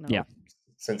 No. Yeah.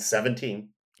 Since 17.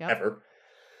 Yep. Ever.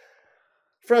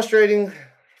 Frustrating,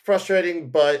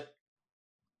 but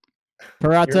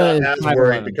Peralta you're not as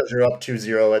worried because you're up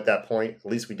 2-0 at that point.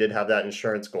 At least we did have that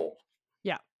insurance goal.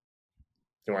 Yeah.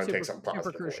 You want to take something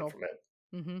positive crucial from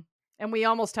it. Mm-hmm. And we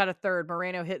almost had a third.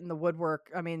 Moreno hitting the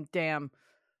woodwork. I mean, damn.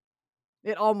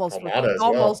 It almost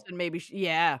and maybe should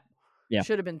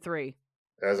have been 3.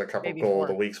 There's a couple goal of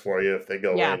the weeks for you if they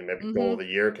go in. Maybe goal of the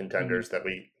year contenders that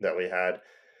we had.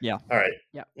 Yeah. All right.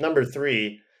 Yeah. Number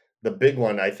 3, the big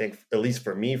one, I think, at least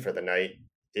for me for the night,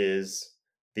 is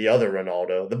the other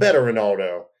Ronaldo, the better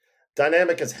Ronaldo.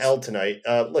 Dynamic as hell tonight.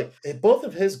 Look, both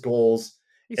of his goals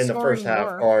in the first half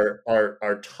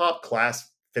are top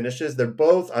class finishes. They're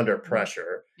both under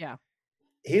pressure. Yeah.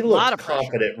 He looked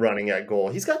confident running at goal.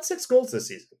 He's got 6 goals this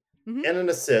season. and an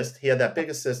assist. He had that big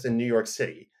assist in New York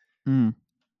City. Mm.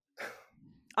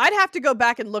 I'd have to go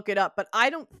back and look it up, but I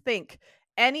don't think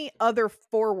any other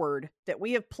forward that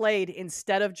we have played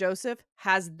instead of Joseph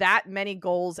has that many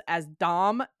goals as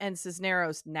Dom and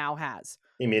Cisneros now has.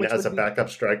 You mean as a backup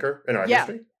striker in our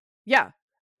history? Yeah.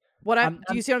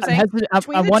 Do you see what I'm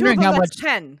saying? I'm wondering how much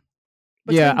 10.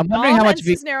 Yeah, I'm wondering how much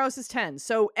Cisneros is 10.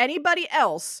 So anybody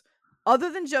else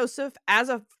other than Joseph as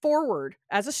a forward,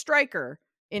 as a striker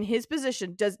in his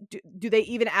position, do they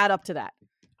even add up to that?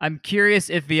 I'm curious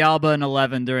if Villalba in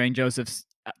 11 during Joseph's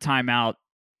timeout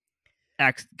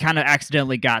kind of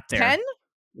accidentally got there.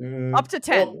 10? Up to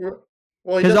 10.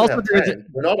 Well, he doesn't have 10.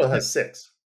 Ronaldo has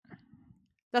 6.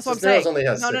 That's what I'm saying. Only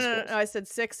has 6 no. I said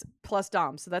 6 plus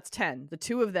Dom, so that's 10. The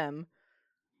two of them.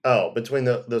 Oh, between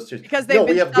those two. Because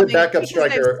we have good backup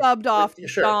striker. They've subbed off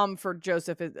Dom for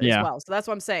Joseph as well. So that's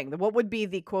what I'm saying. What would be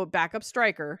the, quote, backup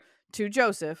striker to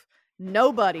Joseph?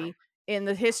 Nobody in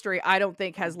the history, I don't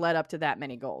think, has led up to that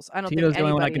many goals. I don't Tito's think the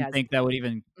only one I anybody can think that would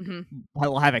even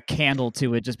will have a candle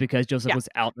to it, just because Joseph was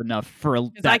out enough for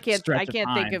that stretch of time. I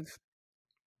can't think of.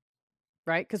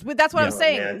 Right? Because that's what I'm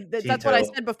saying. That's what I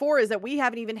said before, is that we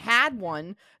haven't even had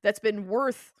one that's been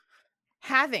worth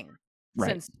having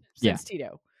since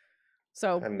Tito.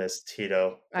 So I miss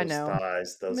Tito. I know.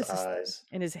 Those eyes.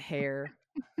 And his hair.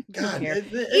 God,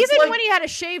 even when he had a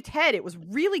shaved head, it was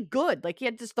really good. Like, he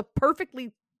had just the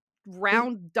perfectly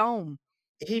round dome.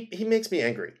 He makes me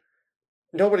angry.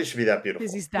 Nobody should be that beautiful.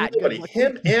 Because he's that Nobody. good.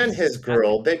 Him and his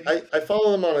girl. I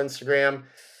follow them on Instagram,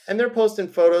 and they're posting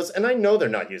photos, and I know they're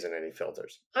not using any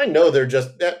filters. I know they're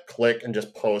just click and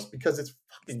just post because it's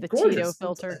fucking the gorgeous. Tito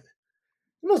filter.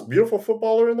 The most beautiful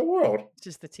footballer in the world.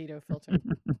 Just the Tito filter.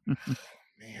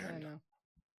 Man, I know.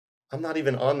 I'm not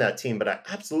even on that team, but I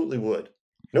absolutely would.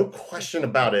 No question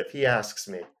about it if he asks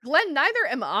me. Glenn, neither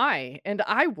am I, and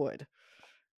I would.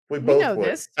 We both know would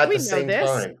this. at we the know same this.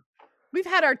 time. We've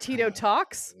had our Tito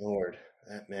talks. Lord,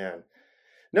 that man.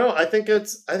 No, I think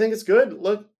it's good.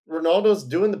 Look, Ronaldo's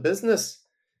doing the business.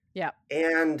 Yeah.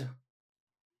 And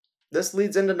this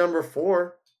leads into number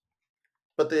 4.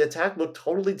 But the attack looked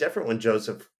totally different when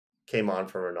Joseph came on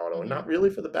for Ronaldo, and not really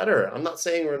for the better. I'm not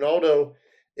saying Ronaldo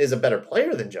is a better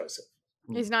player than Joseph.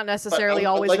 He's not necessarily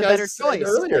always the better choice.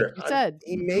 Earlier, like you said.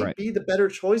 He may be the better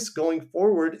choice going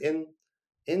forward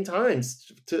in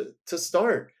times to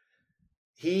start.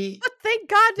 But thank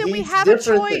God that we have a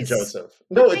choice. Than Joseph.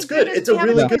 No, it's good. It's a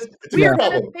really good. We are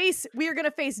going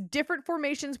to face different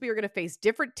formations. We are going to face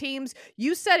different teams.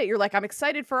 You said it. You're like, I'm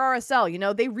excited for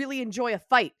RSL. They really enjoy a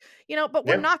fight. But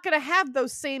we're not going to have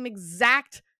those same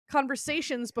exact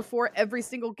conversations before every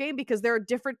single game, because there are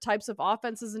different types of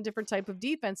offenses and different type of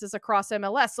defenses across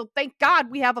MLS. So thank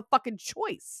God we have a fucking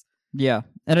choice. Yeah,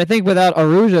 and I think without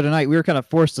Aruja tonight, we were kind of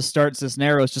forced to start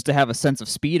Cisneros just to have a sense of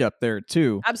speed up there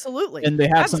too. Absolutely, and they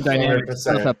have some dynamic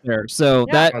stuff up there. So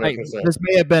this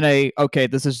may have been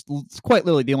this is quite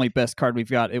literally the only best card we've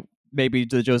got. Maybe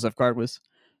the Joseph card was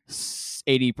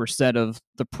 80% of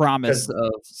the promise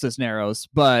of Cisneros,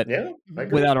 but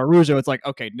without Arujo, it's like,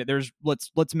 okay,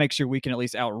 let's make sure we can at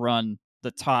least outrun the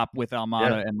top with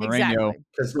Almada and Moreno,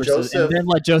 and then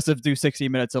let Joseph do 60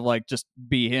 minutes of just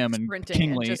be him and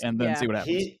Kingsley, and then see what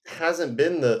happens. He hasn't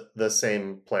been the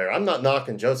same player. I'm not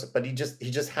knocking Joseph, but he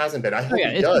just hasn't been. I hope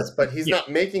he does, but he's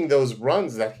not making those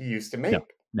runs that he used to make.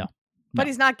 No. But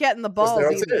he's not getting the balls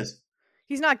either.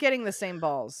 He's not getting the same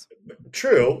balls.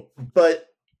 True, but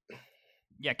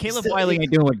yeah, Caleb Wiley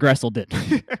ain't doing what Gressel did.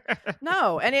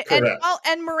 No,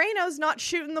 and Moreno's not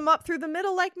shooting them up through the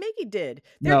middle like Miggy did.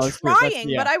 They're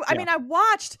trying, but I mean, I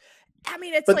watched. I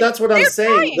mean, it's that's what I'm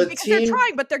saying. They're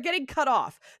trying, but they're getting cut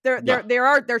off.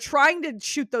 They're trying to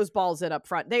shoot those balls in up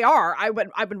front. They are.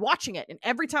 I've been watching it, and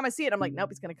every time I see it, I'm like, nope,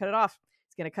 he's going to cut it off.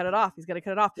 He's going to cut it off. He's going to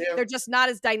cut it off. Yeah. They're just not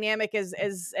as dynamic as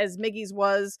Miggy's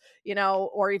was,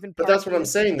 or even. But that's what I'm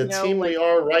saying. The team we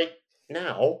are right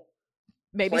now.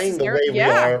 Maybe playing the way we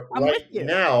are right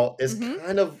now is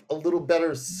kind of a little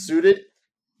better suited.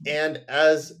 And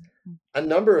as a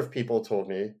number of people told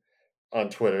me on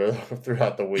Twitter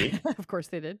throughout the week, of course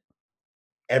they did,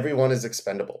 everyone is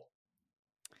expendable.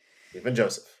 Even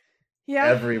Joseph. Yeah.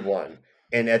 Everyone.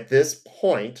 And at this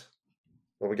point,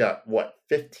 we got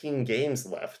 15 games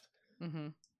left. Mm-hmm.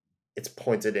 It's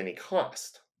points at any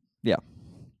cost. Yeah.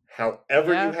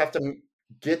 However, you have to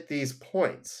get these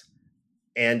points.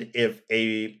 And if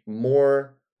a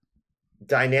more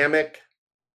dynamic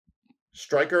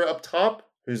striker up top,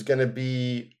 who's going to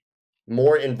be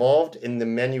more involved in the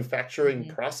manufacturing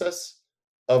process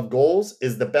of goals,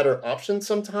 is the better option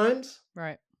sometimes,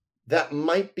 right? That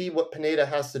might be what Pineda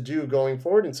has to do going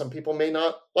forward. And some people may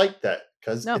not like that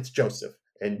because it's Joseph.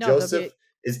 And Joseph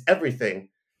is everything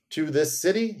to this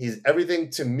city. He's everything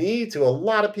to me, to a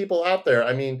lot of people out there.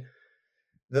 I mean,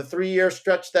 the 3-year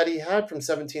stretch that he had from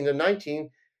 17 to 19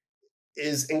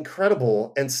 is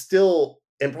incredible, and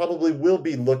probably will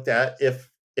be looked at if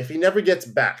he never gets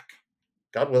back.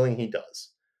 God willing, he does.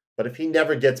 But if he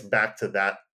never gets back to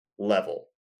that level,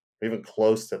 even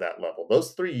close to that level,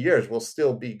 those 3 years will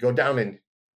still go down in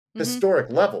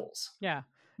historic levels. Yeah.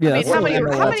 Yeah. I mean,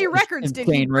 how many records did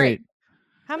he break? Rate.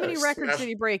 How many records did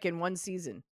he break in one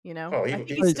season? You know, oh,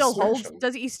 he still holds.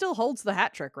 He still holds the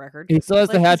hat trick record? He still has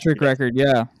the hat trick record.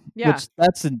 Yeah. Yeah. Which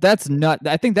that's nut.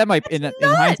 I think that might in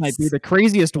hindsight be the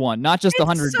craziest one. Not just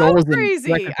 100 goals in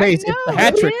record pace. It's the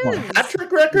hat trick one. Hat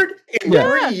trick record in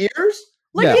 3 years.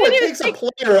 Like it takes a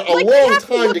player a long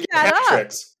time to get hat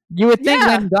tricks. You would think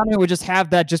Landon Donovan would just have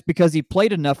that just because he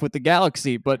played enough with the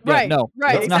Galaxy, but no.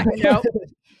 Right, exactly. No.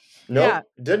 Nope,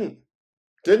 didn't.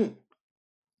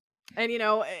 And you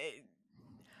know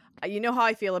how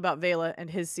I feel about Vela and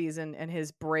his season and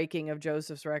his breaking of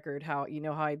Joseph's record. How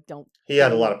I don't. He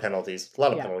had a lot of penalties, a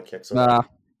lot of penalty kicks.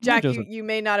 Jack, you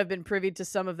may not have been privy to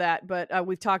some of that, but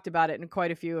we've talked about it in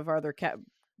quite a few of our other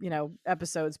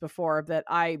episodes before. That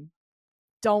I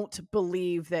don't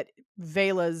believe that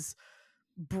Vela's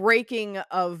breaking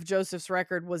of Joseph's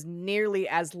record was nearly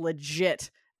as legit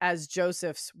as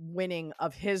Joseph's winning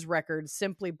of his record,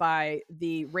 simply by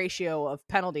the ratio of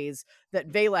penalties that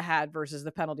Vela had versus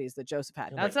the penalties that Joseph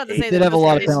had. Now, that's not to say that he did have a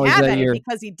lot of penalties that year,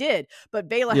 because he did, but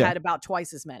Vela had about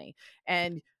twice as many.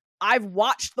 And I've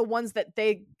watched the ones that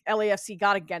LAFC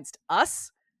got against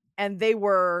us, and they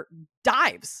were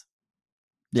dives.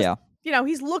 Yeah.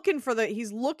 He's looking for it.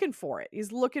 He's looking for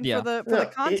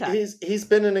the contact. He's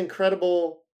been an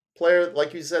incredible player.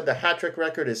 Like you said, the hat trick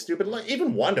record is stupid. Like,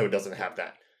 even Wando doesn't have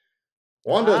that.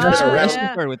 Wando's been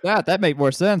around. With that made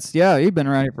more sense. Yeah, he's been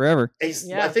around here forever. I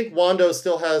think Wando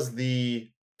still has the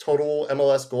total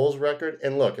MLS goals record.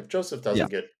 And look, if Joseph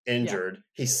doesn't get injured,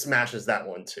 he smashes that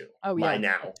one too. Oh yeah, by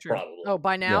now, probably. Oh,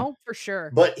 by now, for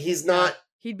sure. But he's not.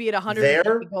 He'd be at 100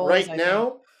 there goals right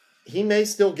now. He may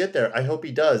still get there. I hope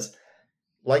he does.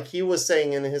 Like he was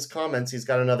saying in his comments, he's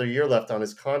got another year left on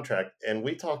his contract. And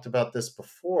we talked about this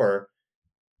before.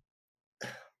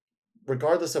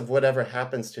 Regardless of whatever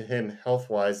happens to him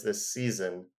health-wise this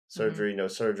season, surgery, no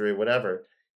surgery, whatever,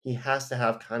 he has to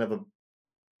have kind of a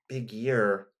big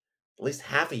year, at least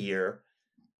half a year,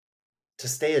 to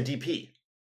stay a DP.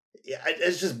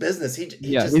 It's just business.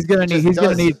 He's gonna need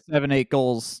 7-8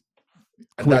 goals.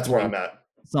 Quickly. That's where I'm at.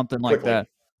 Something like that.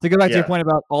 To go back to your point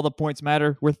about all the points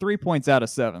matter, we're 3 points out of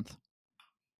 7th.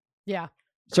 Yeah.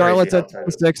 Charlotte's at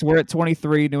 26. We're at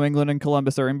 23. New England and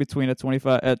Columbus are in between at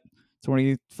 25.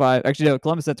 Actually, no,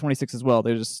 Columbus at 26 as well.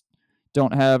 They just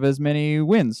don't have as many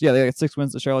wins. Yeah, they got 6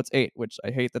 wins to Charlotte's 8, which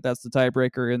I hate that's the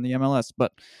tiebreaker in the MLS.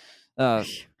 But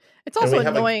it's also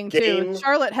annoying too.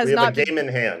 Charlotte has not a game in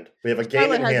hand. We have a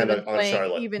game in hand on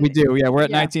Charlotte. We do. Yeah, we're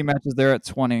at 19 matches. They're at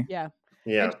 20. Yeah.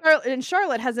 And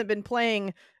Charlotte hasn't been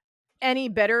playing any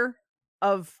better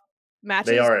of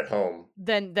matches. They are at home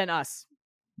than us.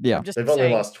 Yeah, they've only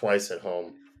lost twice at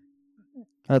home.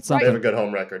 That's something. They have a good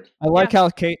home record. I like how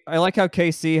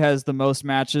KC has the most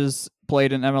matches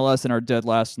played in MLS and are dead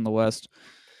last in the West.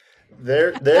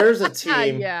 There's a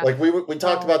team like we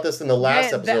talked about this in the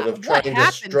last episode of trying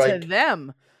to strike to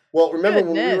them. Well, remember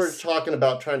when we were talking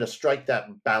about trying to strike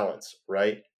that balance,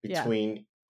 right, between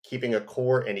keeping a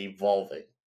core and evolving.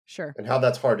 Sure. And how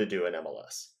that's hard to do in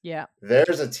MLS. Yeah.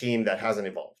 There's a team that hasn't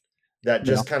evolved, that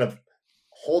just kind of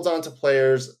holds on to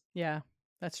players. Yeah,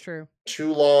 that's true.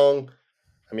 Too long.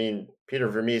 I mean, Peter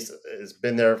Vermes has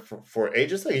been there for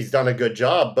ages. He's done a good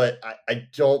job, but I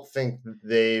don't think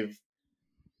they've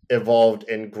evolved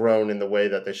and grown in the way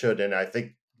that they should. And I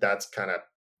think that's kind of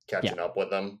catching up with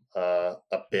them a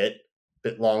bit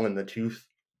long in the tooth,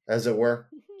 as it were.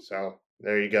 So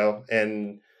there you go.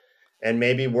 And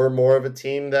maybe we're more of a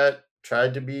team that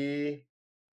tried to be,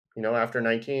 after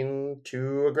 19,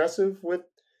 too aggressive with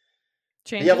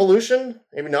the evolution.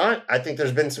 Maybe not. I think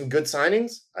there's been some good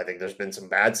signings. I think there's been some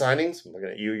bad signings. I'm looking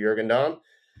at you, Jürgen Damm.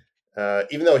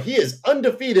 Even though he is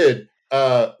undefeated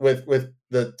with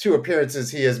the 2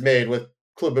 appearances he has made with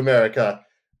Club America.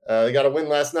 They got a win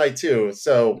last night too.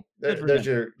 So there's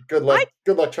your good luck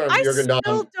charm, Jürgen Damm. I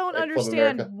still don't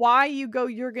understand why you go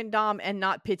Jürgen Damm and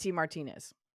not Pity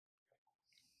Martinez.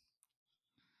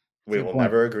 We will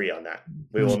never agree on that.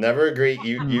 We will never agree.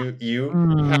 You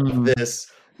have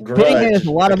this grudge. Pity made us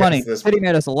a lot of money. Pity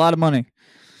made us a lot of money.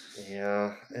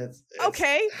 Yeah, it's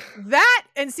okay. That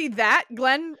and see that,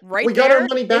 Glenn, right? We got our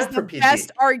money back for PT.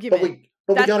 Best argument.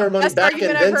 But we got our money back and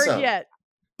then some.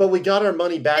 But we got our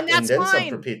money back and then some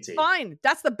for PT. Fine.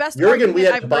 That's the best Jurgen, we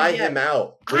had to buy him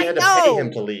out. We had to pay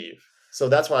him to leave. So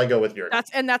that's why I go with Jurgen.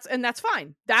 That's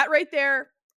fine. That right there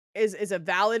is a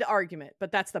valid argument,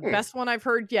 but that's the best one I've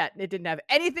heard yet. It didn't have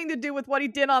anything to do with what he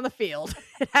did on the field.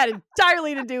 It had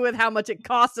entirely to do with how much it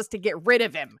cost us to get rid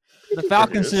of him. The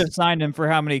Falcons should have signed him for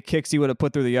how many kicks he would have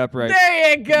put through the uprights.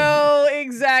 There you go.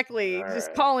 Exactly.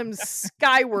 Just call him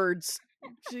Skywards.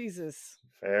 Jesus.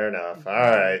 Fair enough. All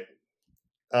right.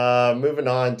 Moving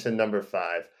on to number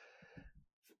 5.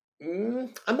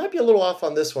 I might be a little off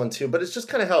on this one too, but it's just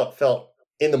kind of how it felt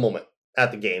in the moment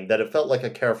at the game, that it felt like a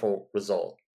careful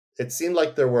result. It seemed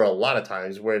like there were a lot of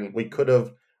times when we could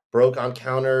have broke on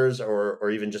counters or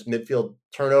even just midfield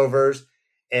turnovers.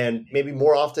 And maybe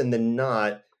more often than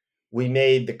not, we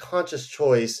made the conscious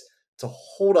choice to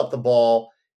hold up the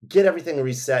ball, get everything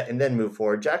reset, and then move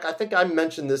forward. Jack, I think I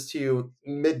mentioned this to you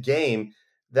mid-game,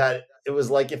 that it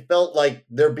was like, it felt like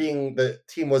the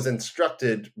team was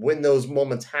instructed when those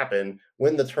moments happen,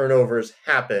 when the turnovers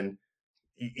happen.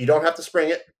 You don't have to spring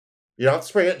it. You don't have to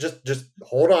spring it. Just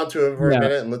hold on to it for a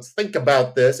minute and let's think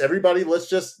about this. Everybody, let's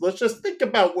just think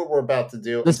about what we're about to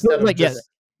do.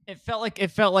 It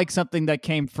felt like something that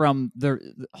came from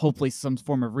hopefully some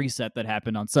form of reset that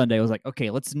happened on Sunday. It was like, okay,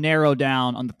 let's narrow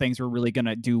down on the things we're really going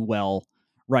to do well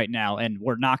right now, and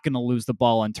we're not going to lose the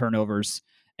ball on turnovers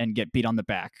and get beat on the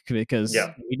back, because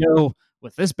we know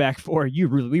with this back four,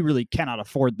 we really cannot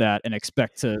afford that and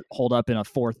expect to hold up in a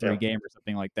 4-3 game or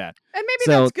something like that. And maybe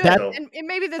that's good. And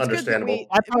maybe that's good that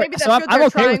they're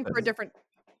trying for a different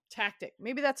tactic.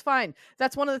 Maybe that's fine.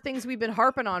 That's one of the things we've been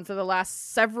harping on for the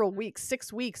last several weeks,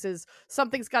 6 weeks, is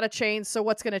something's got to change. So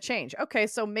what's going to change? Okay,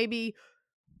 so maybe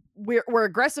we're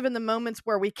aggressive in the moments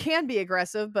where we can be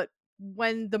aggressive, but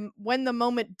when the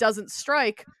moment doesn't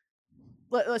strike,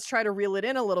 let's try to reel it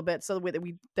in a little bit so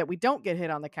that we don't get hit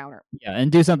on the counter. Yeah,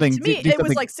 and do something. To me, it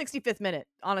was like 65th minute.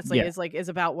 Honestly, is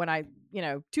about when I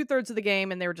 2/3 of the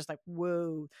game, and they were just like,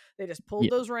 whoa. They just pulled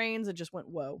those reins and just went,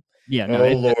 whoa. Yeah. No,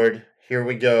 Lord, here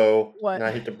we go. What? And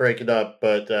I hate to break it up,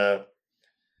 but the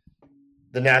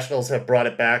Nationals have brought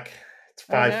it back. It's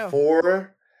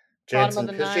 5-4. Jansen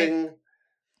pitching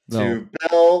to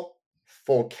Bell.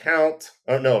 Full count.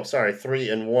 Oh no, sorry,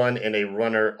 3-1 and a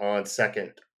runner on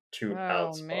second. 2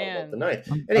 outs, bottom of the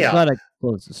ninth. Anyhow, I'm glad I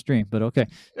closed the stream, but okay.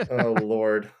 Oh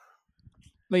Lord!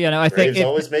 But I think Braves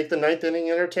always make the ninth inning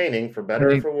entertaining, for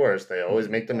better or for worse. They always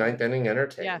make the ninth inning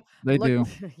entertaining. Yeah, they do.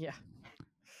 Yeah.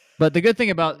 But the good thing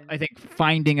about, I think,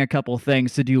 finding a couple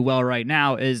things to do well right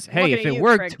now is, hey, if it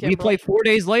worked, we play 4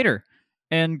 days later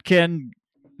and can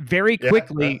very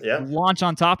quickly launch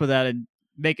on top of that and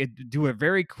do a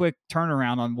very quick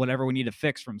turnaround on whatever we need to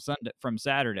fix from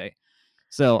Saturday.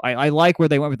 So I like where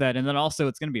they went with that. And then also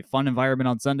it's going to be a fun environment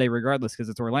on Sunday regardless, because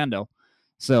it's Orlando.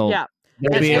 So and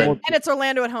it's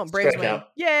Orlando at home. Braves win.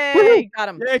 Yay! Woo-hoo! Got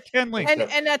him. Yay, Kenley.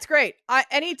 And that's great.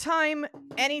 Anytime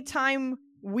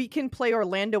we can play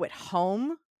Orlando at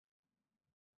home,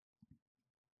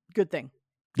 good thing.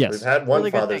 Yes. We've had one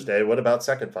really Father's Day. What about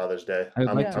second Father's Day?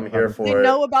 I'm here for it. We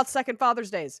know about second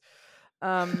Father's Days.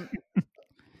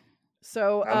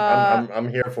 So I'm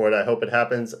here for it. I hope it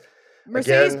happens.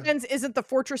 Mercedes-Benz isn't the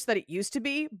fortress that it used to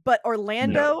be, but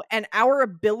Orlando and our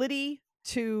ability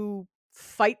to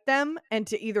fight them and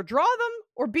to either draw them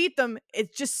or beat them,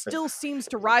 it just still seems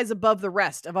to rise above the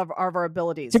rest of our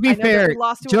abilities. To be fair,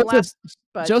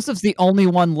 Joseph's the only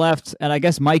one left, and I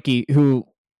guess Mikey, who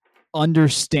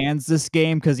understands this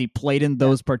game because he played in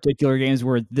those particular games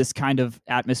where this kind of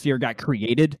atmosphere got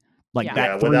created. Like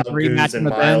that 3-3 match in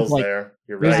the Benz, like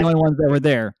he's the only ones that were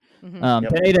there.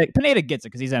 Mm-hmm. Pineda gets it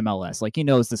because he's MLS. Like, he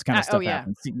knows this kind of stuff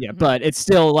happens. Yeah, but it's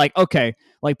still like, okay,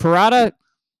 like Parada,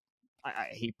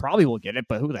 he probably will get it,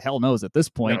 but who the hell knows at this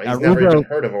point? No, he's never even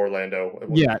heard of Orlando.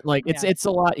 Yeah, like it's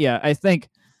a lot. Yeah, I think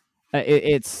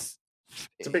it's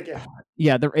a big game.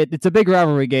 Yeah, it's a big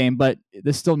rivalry game, but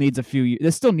this still needs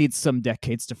some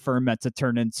decades to ferment to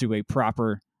turn into a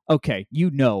proper. Okay,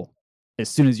 as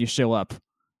soon as you show up,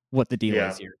 what the deal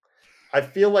is here. I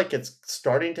feel like it's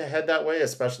starting to head that way,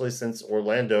 especially since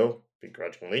Orlando,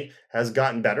 begrudgingly, has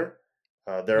gotten better.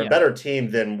 They're a better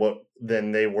team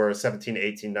than they were 17,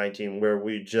 18, 19, where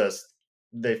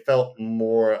they felt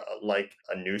more like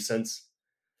a nuisance,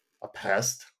 a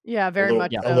pest. Yeah, very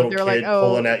much. A little kid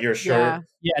pulling at your shirt.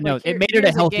 Yeah, no, it made it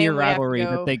a healthier rivalry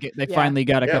that they finally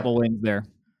got a couple wins there.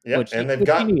 Yeah, and they've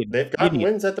gotten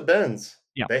wins at the Benz.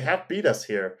 Yeah, they have beat us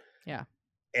here. Yeah,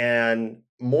 and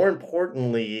more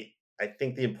importantly, I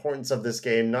think the importance of this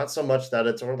game, not so much that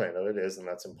it's Orlando, it is, and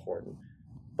that's important.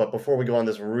 But before we go on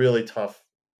this really tough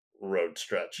road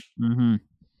stretch,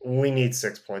 we need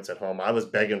 6 points at home. I was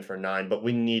begging for 9, but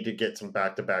we need to get some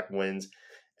back-to-back wins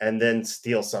and then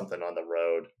steal something on the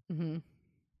road. Mm-hmm.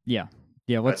 Yeah.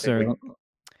 What's our?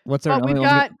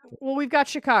 We've got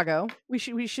Chicago. We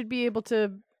should be able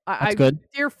to. That's good.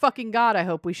 Dear fucking God, I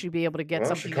hope we should be able to get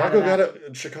something.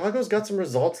 Chicago's got some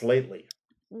results lately.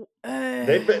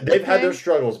 They've had their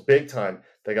struggles big time.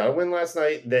 They got a win last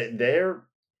night. They're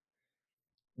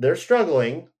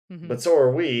struggling, but so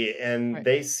are we, and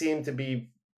they seem to be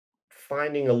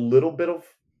finding a little bit of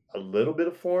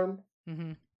form.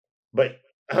 Mm-hmm. But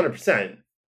 100%,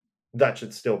 that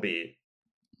should still be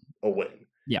a win.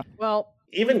 Yeah. Well,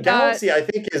 even Galaxy, I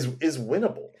think, is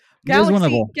winnable.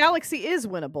 Galaxy is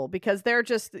winnable because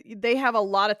they have a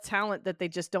lot of talent that they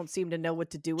just don't seem to know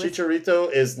what to do with.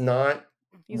 Chicharito is not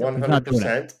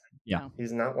 100%. Yeah,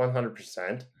 he's not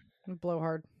 100%. Blow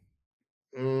hard.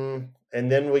 And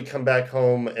then we come back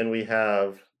home and we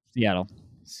have Seattle.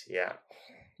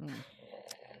 Mm.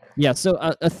 Yeah, so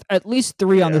at least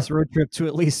 3 on this road trip to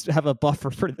at least have a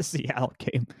buffer for the Seattle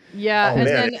game. Yeah. Oh,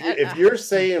 man, if you're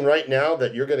saying right now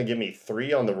that you're going to give me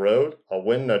 3 on the road, a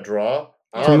win and a draw,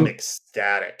 I'm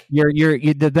ecstatic.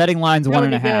 The betting line's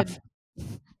 1.5.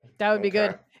 That would be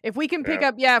good. If we can pick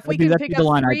up, if we can pick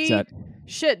up 3,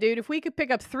 shit, dude. If we could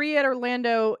pick up 3 at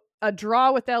Orlando, a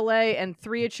draw with LA, and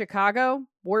 3 at Chicago,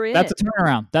 we're in. That's a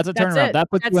turnaround. That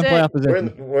puts you in playoff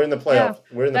position. We're in the playoff. Yeah,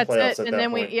 we're in the playoffs at and that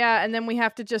then point. and then we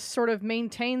have to just sort of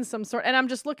maintain some sort. And I'm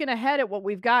just looking ahead at what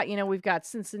we've got. We've got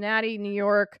Cincinnati, New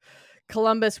York,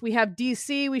 Columbus. We have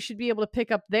DC. We should be able to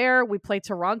pick up there. We play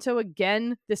Toronto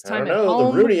again this time at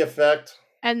home. The Rooney effect.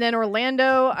 And then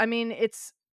Orlando. I mean,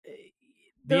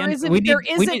 there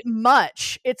isn't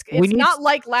much. It's not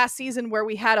like last season where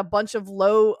we had a bunch of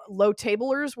low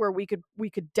tablers where we could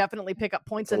definitely pick up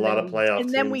points. A lot of playoff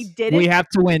teams. Then we didn't. We have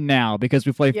to win now because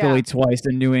we play Philly twice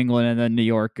in New England and then New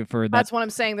York for that. That's what I'm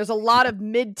saying. There's a lot of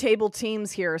mid-table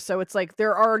teams here, so it's like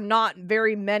there are not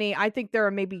very many. I think there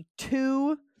are maybe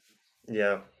 2.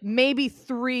 Yeah. Maybe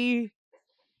 3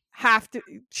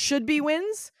 should be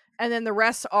wins, and then the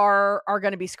rest are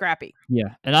going to be scrappy.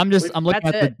 Yeah, and I'm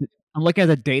looking at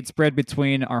the date spread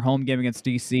between our home game against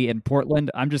DC and Portland.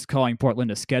 I'm just calling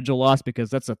Portland a schedule loss because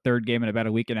that's a 3rd game in about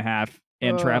a week and a half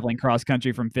and traveling cross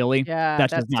country from Philly. Yeah,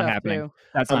 that's just not happening.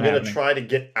 I'm going to try to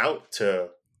get out to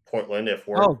Portland if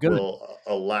work will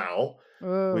allow.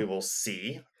 We will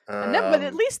see. But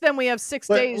at least then we have 6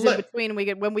 days in between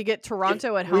when we get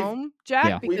Toronto at home,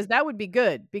 Jack, because that would be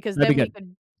good because then we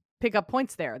could pick up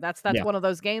points there. That's one of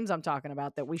those games I'm talking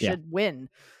about that we should win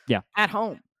at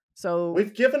home. So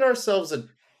we've given ourselves a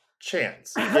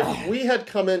chance. If we had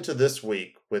come into this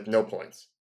week with no points,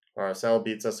 RSL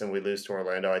beats us and we lose to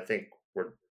Orlando, I think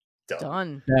we're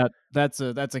done. That's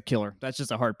a killer. That's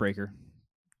just a heartbreaker.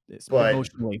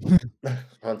 Emotionally.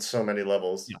 On so many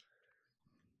levels. Yeah.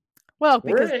 Well,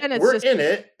 because we're in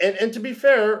it, and to be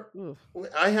fair,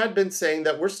 I had been saying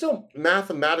that we're still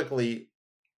mathematically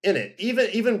in it,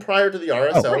 even prior to the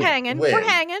RSL. We're hanging. Win. We're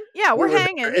hanging. Yeah, we're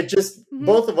hanging. It just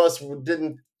both of us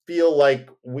didn't feel like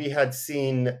we had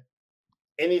seen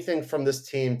anything from this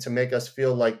team to make us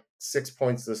feel like 6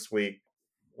 points this week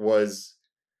was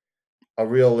a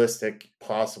realistic,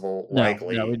 possible,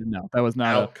 likely. No, that was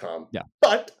not outcome. Yeah,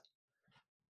 but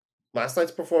last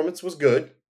night's performance was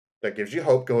good. That gives you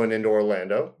hope going into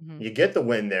Orlando. You get the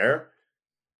win there.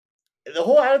 The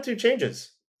whole attitude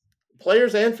changes.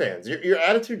 Players and fans. Your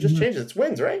attitude just changes. It's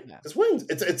wins, right? Yeah. It's wins.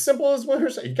 It's simple as what you're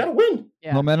saying. You got to win.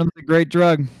 Yeah. Momentum's a great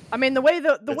drug. I mean, the way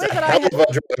that I had a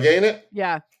drug, ain't it?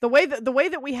 Yeah. The way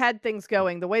that we had things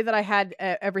going, the way that I had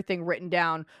everything written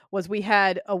down was we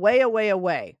had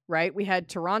away, right? We had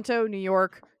Toronto, New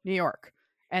York.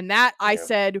 And that I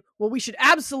said, well, we should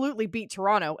absolutely beat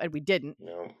Toronto, and we didn't.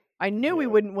 No. I knew we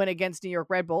wouldn't win against New York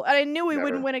Red Bull, and I knew we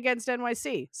wouldn't win against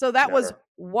NYC. So that was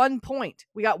 1 point.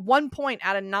 We got 1 point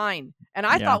out of 9, and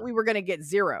I thought we were going to get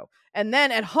 0. And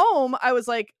then at home, I was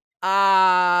like,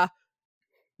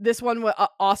 this one with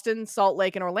Austin, Salt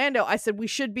Lake, and Orlando. I said, we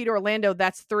should beat Orlando.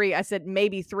 That's 3. I said,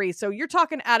 maybe 3. So you're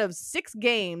talking out of 6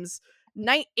 games,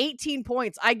 18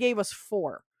 points. I gave us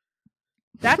 4.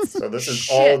 That's so this is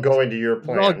all going to your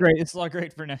plan. It's all great. It's all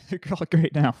great for now. It's all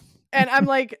great now. And I'm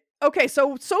like, okay,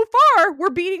 so far we're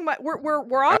beating we're on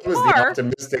par. That was the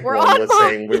optimistic one was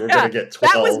saying we were going to get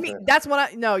 12. That was me. That's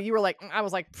when you were like, I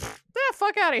was like,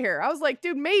 fuck out of here. I was like,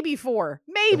 dude, maybe 4,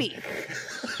 maybe.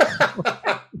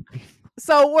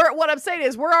 So what I'm saying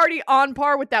is we're already on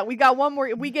par with that. We got one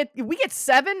more. We get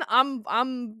 7. I'm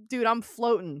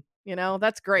floating.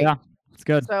 That's great. Yeah, it's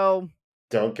good. So.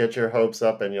 Don't get your hopes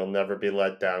up and you'll never be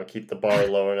let down. Keep the bar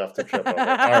low enough to trip over. All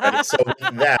right. So with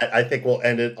that, I think we'll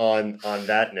end it on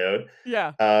that note.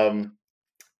 Yeah.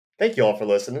 thank you all for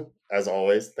listening. As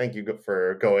always, thank you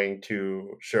for going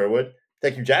to Sherwood.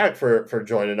 Thank you, Jack, for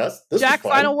joining us. This Jack,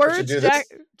 was fun. final words.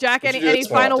 Jack, any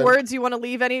final words you want to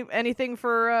leave? Anything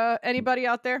for anybody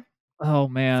out there? Oh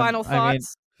man, final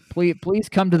thoughts. I mean, please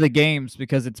come to the games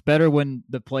because it's better when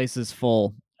the place is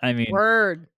full. I mean,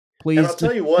 word. Please, and I'll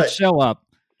tell you what, show up.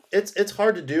 It's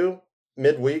hard to do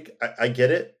midweek. I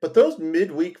get it, but those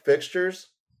midweek fixtures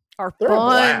are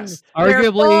fun.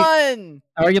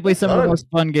 Arguably some of the most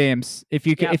fun games. If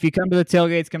you come to the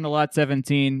tailgates, come to Lot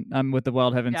 17. I'm with the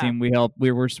Wild Heaven team. We help.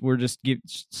 We're just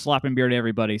slapping beer to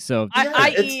everybody. So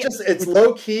it's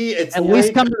low key. It's at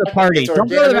least come to the party. Don't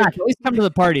go to the match. At least come to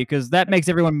the party because that makes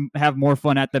everyone have more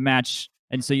fun at the match.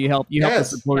 And so you help the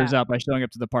supporters out by showing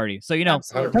up to the party. So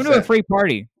come to a free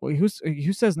party. Well, who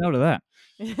says no to that?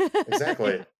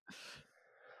 Exactly.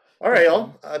 All right,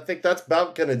 y'all. I think that's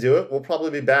about gonna do it. We'll probably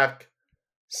be back.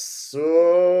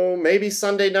 So maybe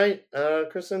Sunday night,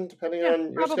 Kristen, depending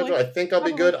on your schedule. I think I'll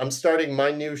be good. I'm starting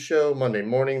my new show Monday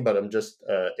morning, but I'm just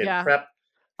in prep.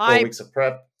 4 weeks of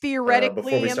prep.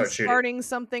 Theoretically, I'm starting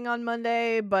something on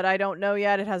Monday, but I don't know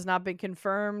yet. It has not been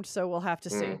confirmed, so we'll have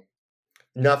to see.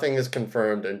 Nothing is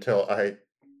confirmed until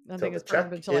the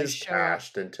check is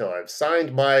cashed, until I've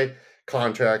signed my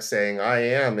contract saying I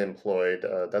am employed.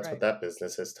 That's what that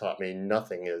business has taught me.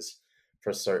 Nothing is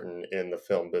for certain in the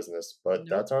film business, but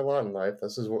that's our lot in life.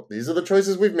 These are the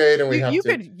choices we've made, and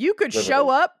you could show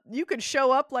up. You could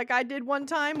show up like I did one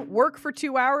time, work for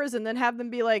 2 hours, and then have them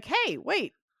be like, "Hey,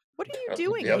 wait, what are you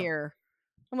doing here?"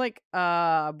 I'm like,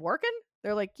 "I'm working."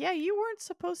 They're like, "Yeah, you weren't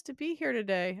supposed to be here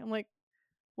today." I'm like,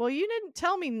 "Well, you didn't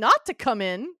tell me not to come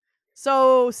in.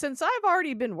 So since I've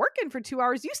already been working for 2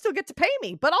 hours, you still get to pay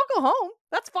me, but I'll go home.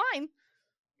 That's fine."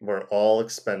 We're all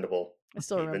expendable. I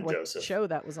still remember what show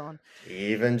that was on.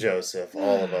 Even Joseph,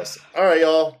 all of us. All right,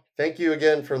 y'all. Thank you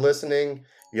again for listening.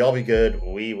 Y'all be good.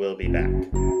 We will be back.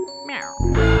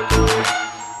 Meow.